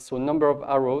 so number of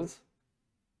arrows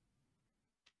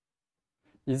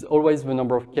is always the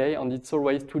number of k, and it's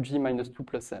always 2g minus 2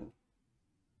 plus n.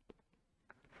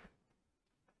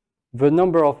 The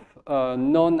number of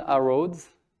non-arrows,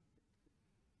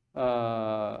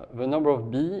 the number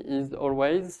of b is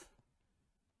always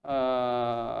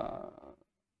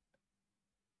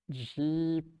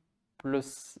g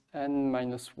plus n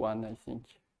minus 1, I think.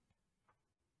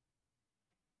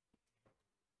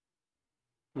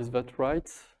 Is that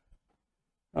right?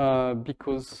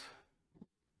 Because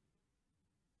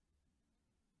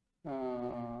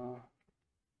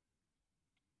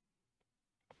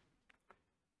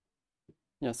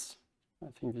yes, I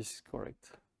think this is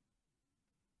correct.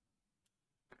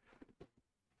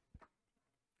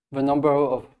 The number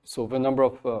of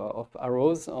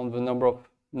arrows and the number of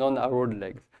non-arrowed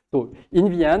legs. So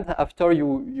in the end, after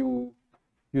you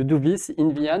do this,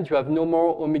 in the end, you have no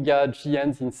more omega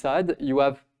gns inside. You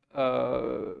have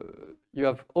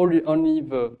only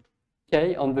the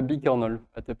k on the B kernel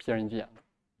that appear in the end.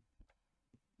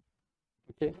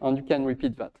 Okay, and you can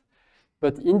repeat that.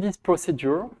 But in this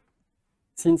procedure,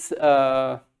 since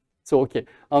and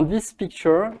this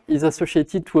picture is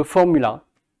associated to a formula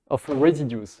of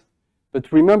residues.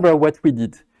 But remember what we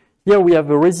did. Here we have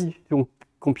a residue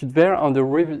compute there and the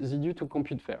residue to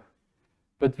compute there.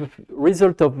 But the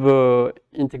result of the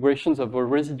integrations of the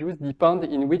residues depend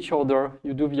in which order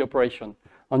you do the operation.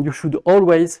 And you should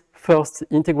always first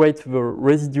integrate the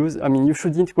residues. I mean, you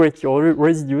should integrate your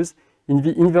residues in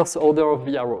the inverse order of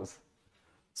the arrows.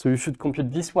 So you should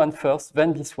compute this one first,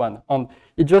 then this one. And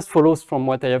it just follows from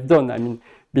what I have done. I mean,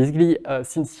 basically,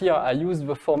 since here I use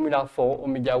the formula for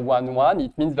omega 1,1,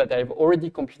 it means that I have already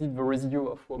computed the residue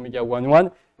of omega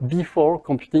 1,1 before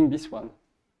computing this one.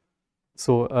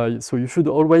 So, so you should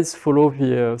always follow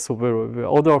the, the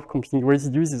order of computing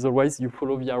residues is always you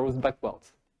follow the arrows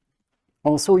backwards.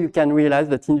 Also, you can realize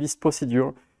that in this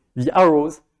procedure, the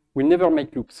arrows will never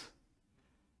make loops.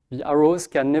 The arrows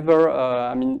can never,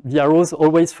 I mean, the arrows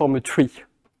always form a tree.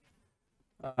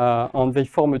 And they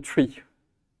form a tree.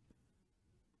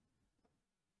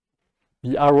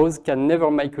 The arrows can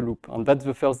never make a loop. And that's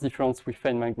the first difference with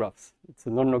Feynman graphs. It's a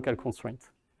non-local constraint.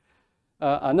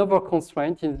 Another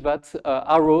constraint is that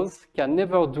arrows can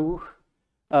never do,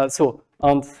 but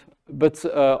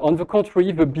on the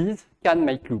contrary, the bees can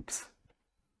make loops.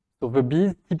 So the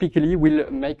bees typically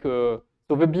will make a,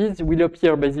 so the bees will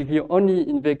appear basically only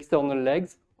in the external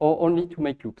legs or only to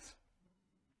make loops.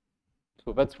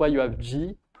 So that's why you have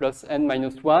G plus n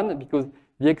minus 1, because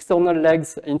the external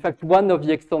legs, in fact, one of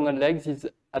the external legs is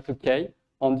at a K,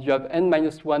 and you have n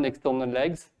minus 1 external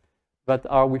legs that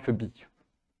are with a B.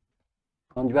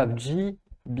 And you have G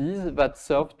bees that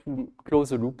serve to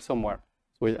close a loop somewhere.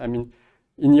 So, I mean,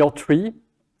 in your tree,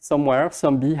 somewhere,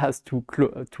 some bee has to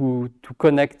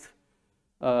connect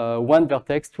one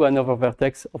vertex to another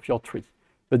vertex of your tree.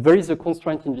 But there is a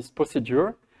constraint in this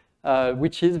procedure,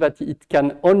 which is that it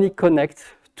can only connect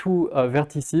two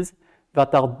vertices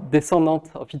that are descendant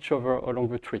of each other along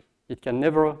the tree. It can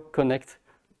never connect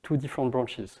two different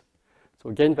branches. So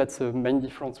again, that's the main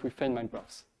difference with Feynman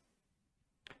graphs.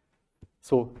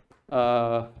 So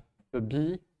the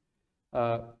bee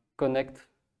connect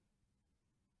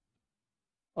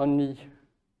only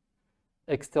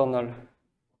external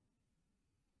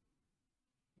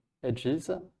edges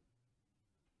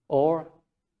or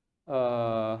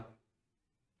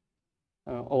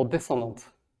descendant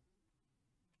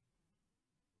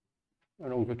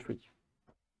along the tree.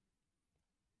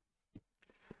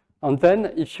 And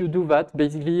then if you do that,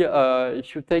 basically,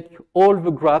 if you take all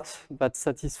the graphs that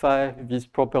satisfy these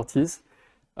properties,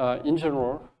 in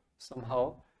general,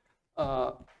 somehow,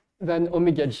 then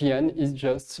omega gn is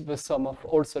just the sum of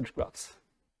all such graphs.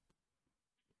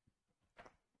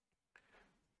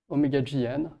 Omega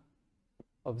gn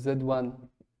of z1,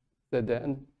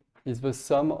 zn is the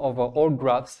sum over all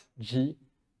graphs G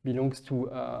belongs to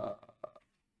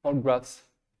all graphs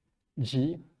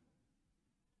G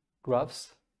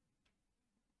graphs.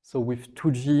 So with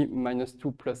 2G minus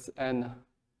 2 plus n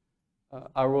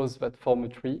arrows that form a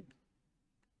tree,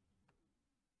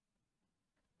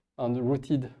 and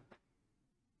rooted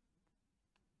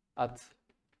at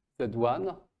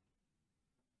Z1,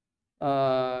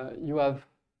 you have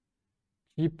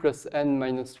G plus n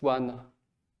minus 1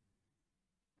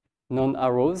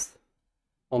 non-arrows,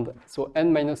 and so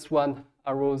n minus 1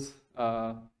 arrows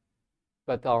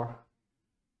that are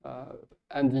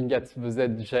ending at the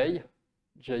Zj,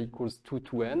 j equals 2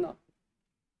 to n,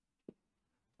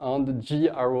 and G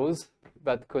arrows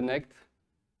that connect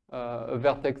a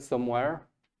vertex somewhere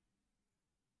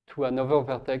to another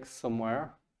vertex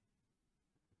somewhere,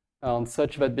 and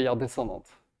such that they are descendant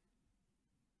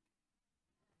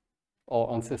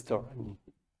or ancestor. I mean.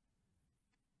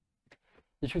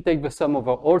 If you take the sum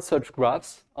over all such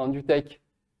graphs and you take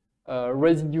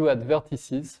residue at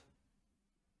vertices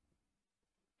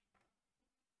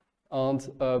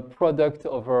and product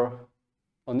over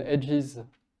on edges,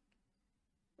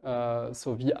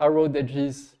 so the arrowed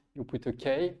edges you put a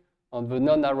K, and the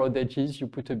non-arrowed edges you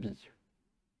put a B.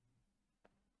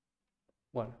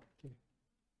 Well, okay.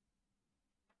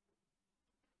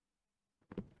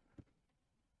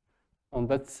 And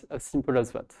that's as simple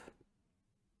as that.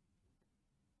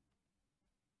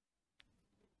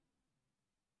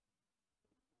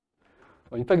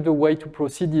 In fact, the way to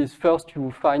proceed is first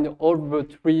you find all the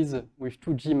trees with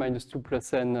 2G minus 2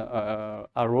 plus n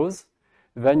arrows.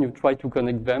 Then you try to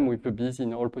connect them with the bees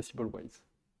in all possible ways.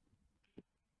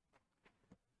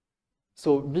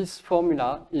 So this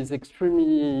formula is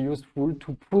extremely useful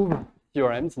to prove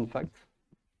theorems, in fact.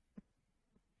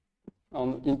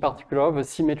 And in particular, the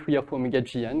symmetry of omega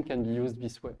gn can be used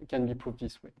this way, can be proved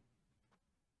this way.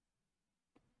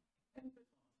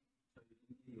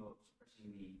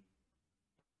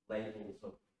 Labels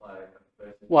of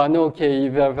well, no, okay,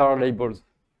 there are labels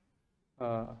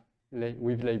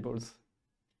with labels.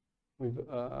 With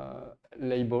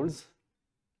labels,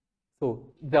 So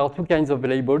there are two kinds of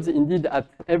labels. Indeed, at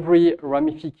every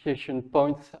ramification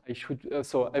point, I should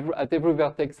at every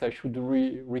vertex, I should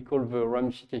recall the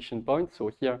ramification point. So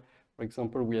here, for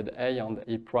example, we had A and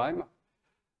A prime.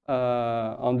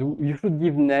 And you should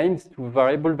give names to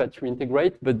variables that you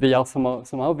integrate, but they are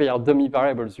somehow they are dummy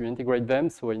variables. You integrate them,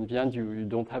 so in the end, you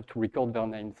don't have to record their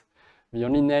names. The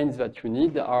only names that you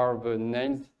need are the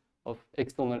names of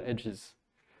external edges.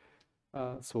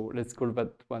 So let's call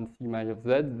that one sigma I of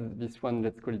z. This one,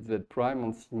 let's call it z prime,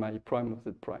 and sigma I prime of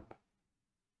z prime.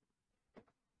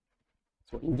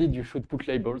 So indeed, you should put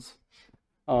labels.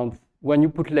 And when you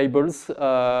put labels,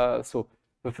 so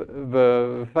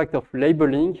the fact of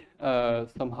labeling,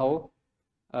 somehow,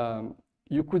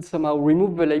 you could somehow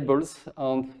remove the labels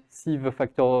and see the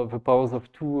factor, the powers of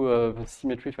 2, the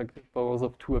symmetry factor powers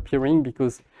of 2 appearing,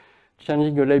 because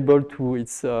changing a label to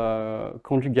its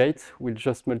conjugate will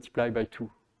just multiply by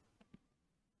 2.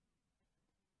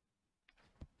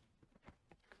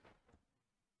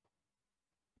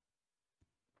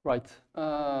 Right.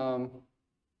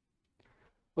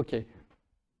 Okay.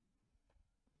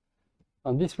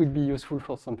 And this will be useful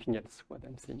for something else, what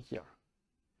I'm saying here.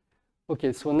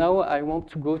 Okay, so now I want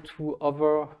to go to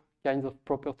other kinds of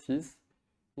properties.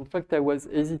 In fact, I was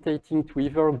hesitating to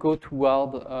either go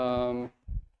toward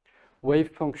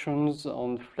wave functions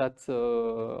on flat,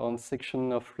 on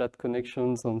section of flat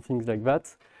connections and things like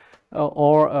that,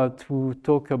 or to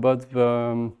talk about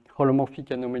the holomorphic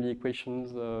anomaly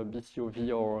equations,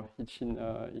 BCOV or Hitchin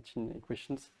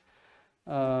equations.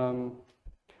 So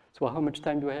how much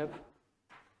time do I have?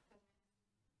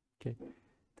 Okay,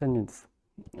 10 minutes.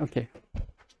 Okay.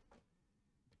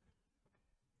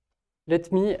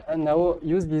 Let me now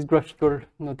use this graphical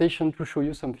notation to show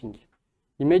you something.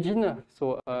 Imagine,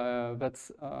 so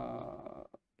that's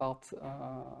part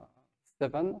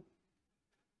 7,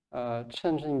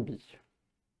 changing B.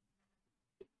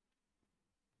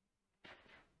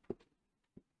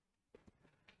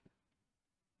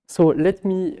 So let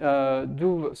me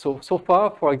do, so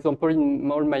far, for example,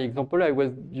 in all my example, I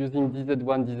was using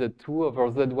dz1, dz2 over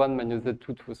z1 minus z2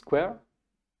 to the square.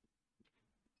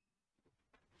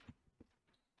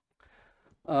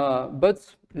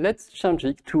 But let's change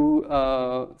it to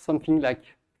something like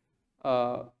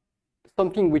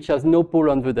something which has no pole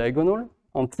on the diagonal,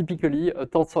 and typically a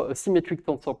symmetric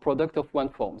tensor product of one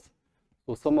forms.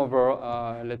 So sum over,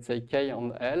 let's say, K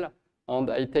and L, and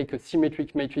I take a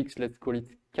symmetric matrix, let's call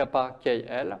it kappa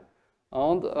KL,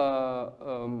 and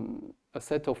a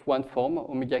set of one form,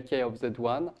 omega K of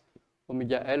Z1,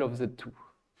 omega L of Z2.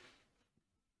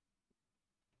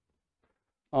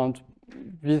 And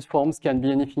these forms can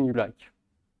be anything you like.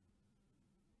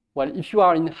 Well, if you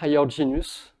are in higher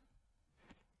genus,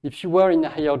 if you were in a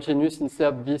higher genus,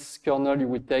 instead of this kernel, you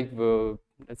would take the,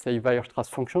 let's say, Weierstrass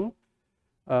function.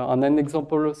 And an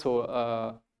example,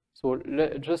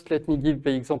 just let me give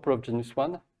the example of genus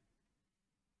 1.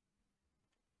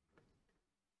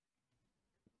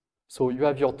 So you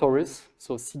have your torus,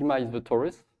 so sigma is the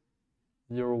torus,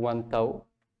 0, 1, tau.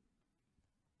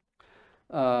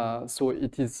 So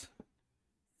it is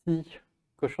C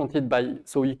quotiented by,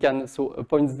 so you can, so a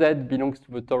point Z belongs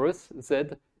to the torus,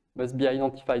 Z must be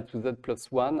identified to Z plus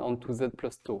 1 and to Z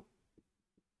plus tau,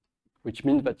 which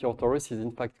means that your torus is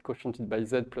in fact quotiented by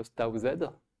Z plus tau Z.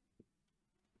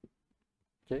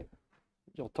 Okay,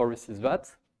 your torus is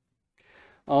that.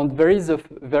 And there is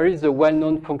a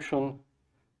well-known function.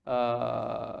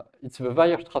 It's the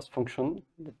Weierstrass function,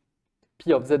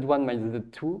 P of Z1 minus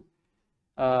Z2,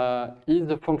 is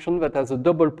a function that has a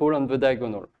double pole on the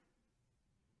diagonal.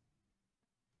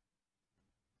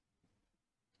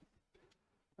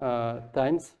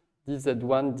 Times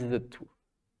dz1, dz2.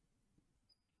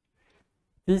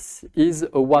 This is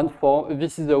a one form.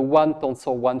 This is a one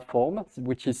tensor one form,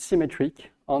 which is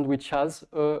symmetric and which has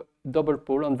a double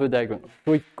pole on the diagonal.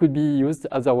 So it could be used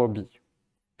as our B.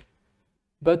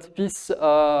 But this,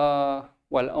 well,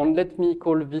 and let me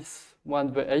call this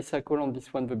one the A cycle and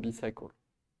this one the B cycle.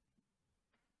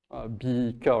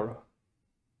 B curl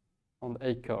and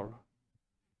A curl.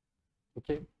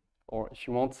 Okay? Or if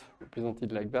you want, represent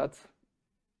it like that.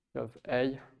 You have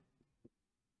A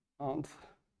and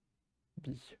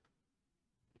B.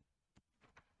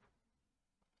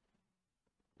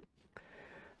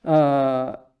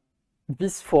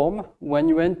 This form, when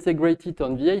you integrate it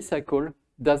on the A cycle,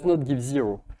 does not give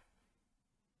 0.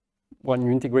 When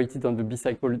you integrate it on the B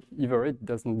cycle, either it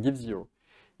doesn't give 0.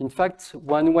 In fact,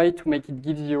 one way to make it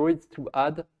give 0 is to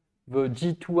add the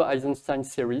G2 Eisenstein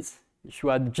series. If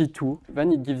you add G2,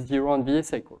 then it gives 0 on the A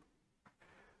cycle.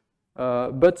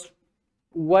 But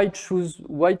why to choose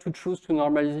to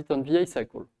normalize it on the A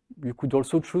cycle? you could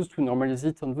also choose to normalize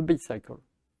it on the base cycle.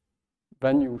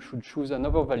 Then you should choose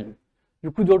another value.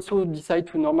 You could also decide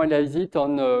to normalize it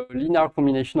on a linear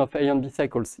combination of A and B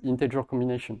cycles, integer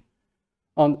combination.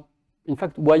 And in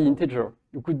fact, why integer?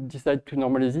 You could decide to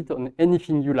normalize it on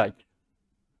anything you like.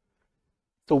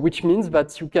 So which means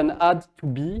that you can add to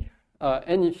B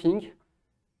anything,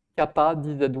 kappa,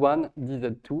 dz1,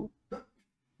 dz2.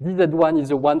 dz1 is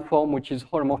a one form which is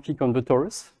holomorphic on the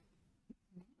torus.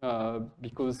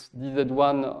 Because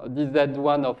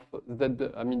dz1 of z,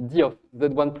 I mean d of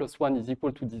z1 plus 1 is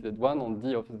equal to dz1, and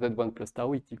d of z1 plus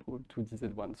tau is equal to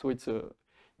dz1. So it's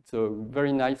a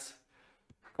very nice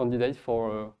candidate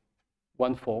for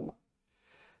one form.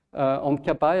 And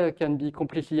kappa can be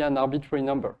completely an arbitrary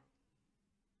number.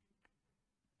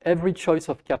 Every choice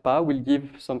of kappa will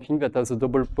give something that has a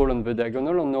double pole on the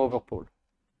diagonal and no other pole.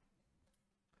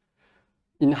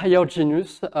 In higher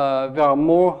genus, there are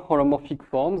more holomorphic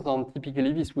forms, and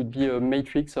typically this would be a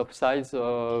matrix of size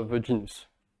of the genus,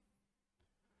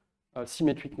 a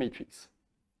symmetric matrix.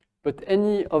 But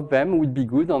any of them would be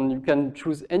good, and you can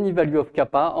choose any value of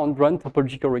kappa and run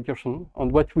topological recursion.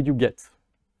 And what would you get?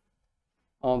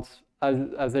 And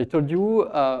as I told you,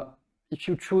 if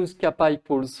you choose kappa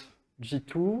equals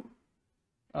G2,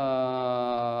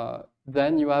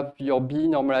 then you have your B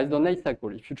normalized on A cycle.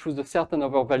 If you choose a certain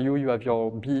other value, you have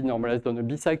your B normalized on a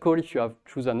B cycle. If you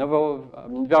choose another, I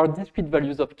mean, there are discrete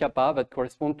values of kappa that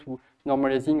correspond to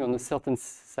normalizing on a certain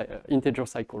integer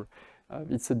cycle.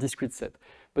 It's a discrete set.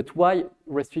 But why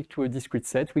restrict to a discrete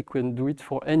set? We can do it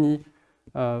for any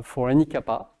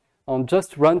kappa. And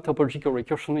just run topological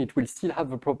recursion, it will still have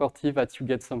the property that you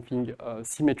get something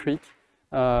symmetric.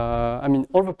 I mean,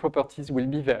 all the properties will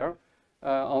be there.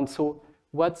 And so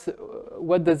what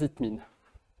does it mean?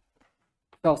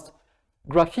 First,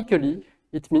 graphically,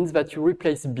 it means that you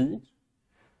replace B.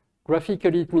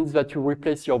 Graphically, it means that you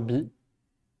replace your B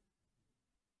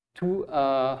to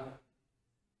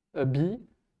a B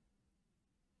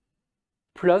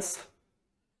plus,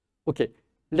 okay,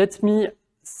 let me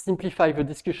simplify the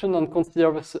discussion and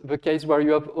consider the case where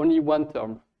you have only one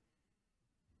term,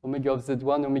 omega of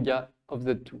Z1, omega of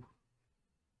Z2.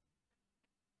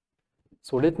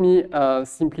 So let me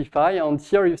simplify, and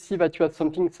here you see that you have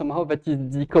something somehow that is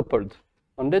decoupled.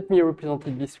 And let me represent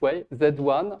it this way,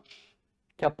 Z1,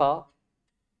 kappa,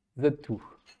 Z2.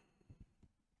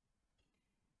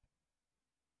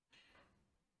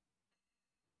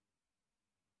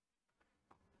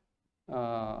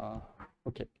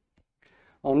 Okay.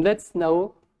 And let's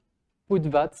now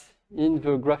put that in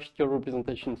the graphical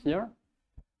representation here.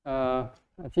 I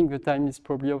think the time is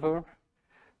probably over.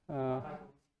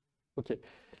 Okay,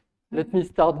 let me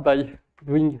start by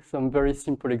doing some very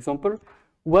simple example.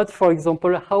 What, for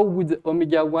example, how would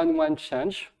omega 1,1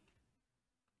 change?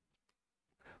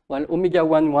 Well, omega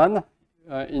 1,1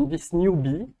 in this new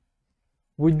B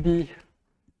would be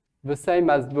the same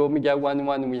as the omega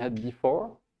 1,1 we had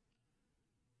before.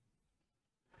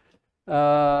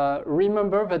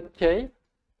 Remember that K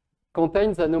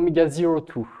contains an omega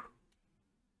 0,2.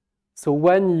 So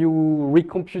when you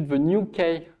recompute the new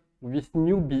K with this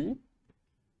new B,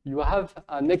 you have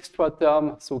an extra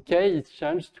term. So K is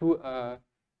changed to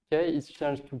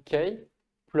K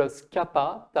plus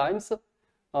kappa times,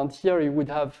 and here you would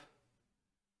have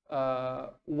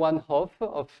 1/2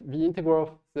 of the integral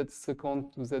of Z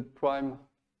second to Z prime.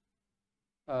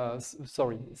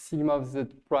 Sorry, sigma of Z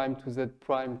prime to Z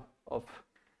prime of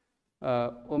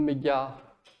omega.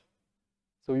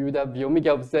 So you would have the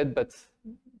omega of Z, but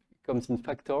comes in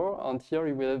factor, and here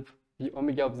you will have the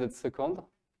omega of Z second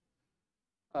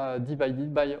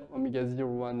divided by omega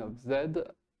 0,1 of Z.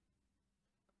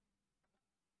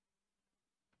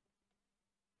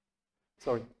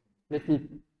 Sorry, let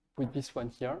me put this one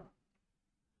here.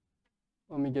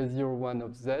 Omega 0,1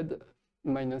 of Z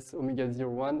minus omega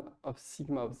 0,1 of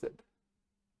sigma of Z.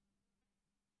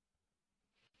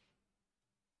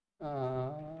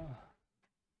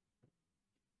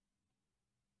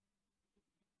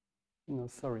 No,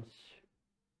 sorry.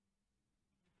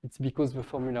 It's because the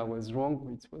formula was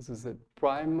wrong. It was a Z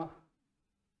prime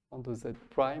on the Z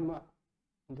prime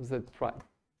on the Z prime.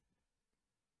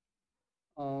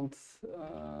 And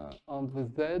on the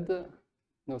Z,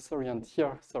 no, sorry, and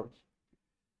here, sorry.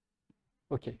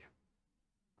 Okay.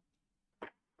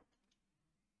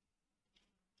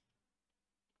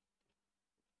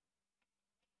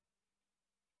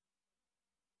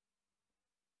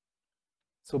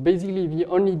 So basically, the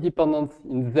only dependence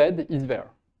in Z is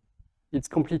there. It's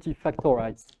completely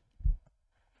factorized.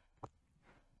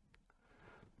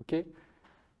 Okay.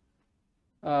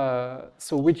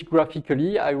 So which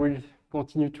graphically, I will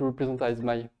continue to represent as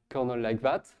my kernel like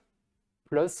that.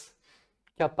 plus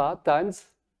kappa times,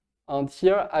 and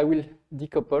here I will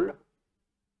decouple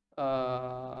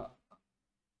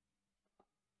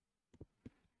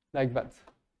like that.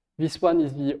 This one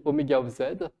is the omega of z,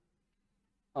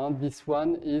 and this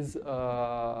one is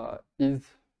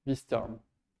this term.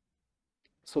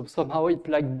 So somehow it's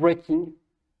like breaking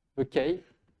the k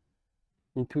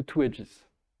into two edges.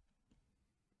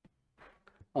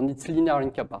 And it's linear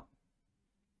in kappa.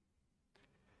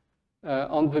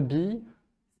 On the B,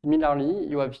 similarly,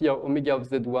 you have here omega of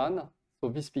z1. So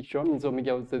this picture means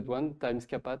omega of z1 times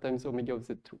kappa times omega of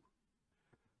z2.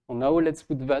 And now let's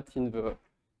put that in the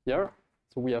here.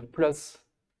 So we have plus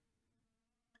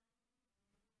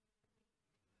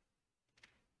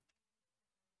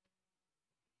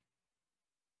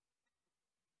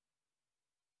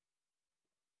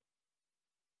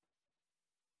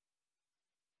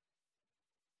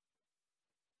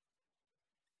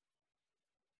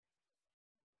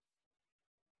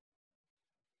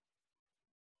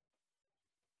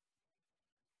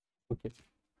okay.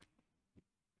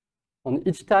 And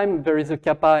each time there is a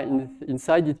kappa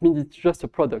inside, it means it's just a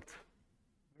product.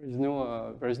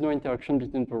 There is no interaction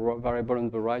between the variable on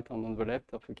the right and on the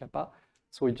left of a kappa.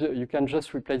 So you can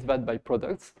just replace that by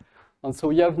products. And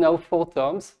so you have now 4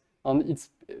 terms. And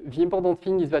the important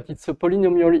thing is that it's a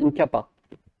polynomial in kappa.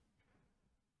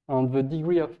 And the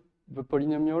degree of the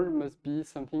polynomial must be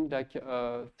something like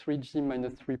 3g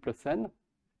minus 3%.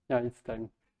 Yeah, it's time.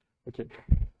 Okay.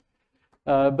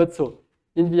 But so,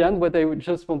 in the end, what I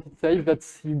just want to say is that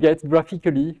you get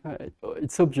graphically,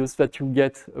 it's obvious that you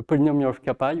get a polynomial of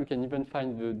kappa. You can even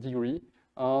find the degree.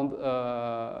 And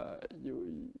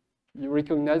you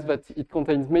recognize that it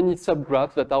contains many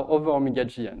subgraphs that are over omega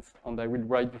gns. And I will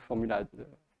write the formula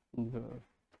in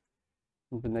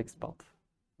the next part.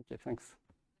 Okay, thanks.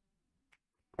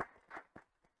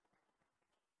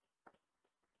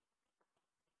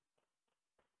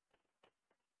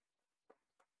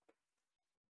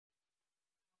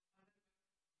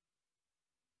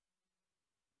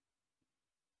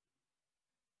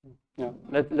 Yeah,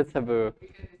 let's have a,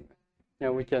 yeah,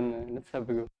 we can, let's have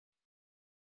a go.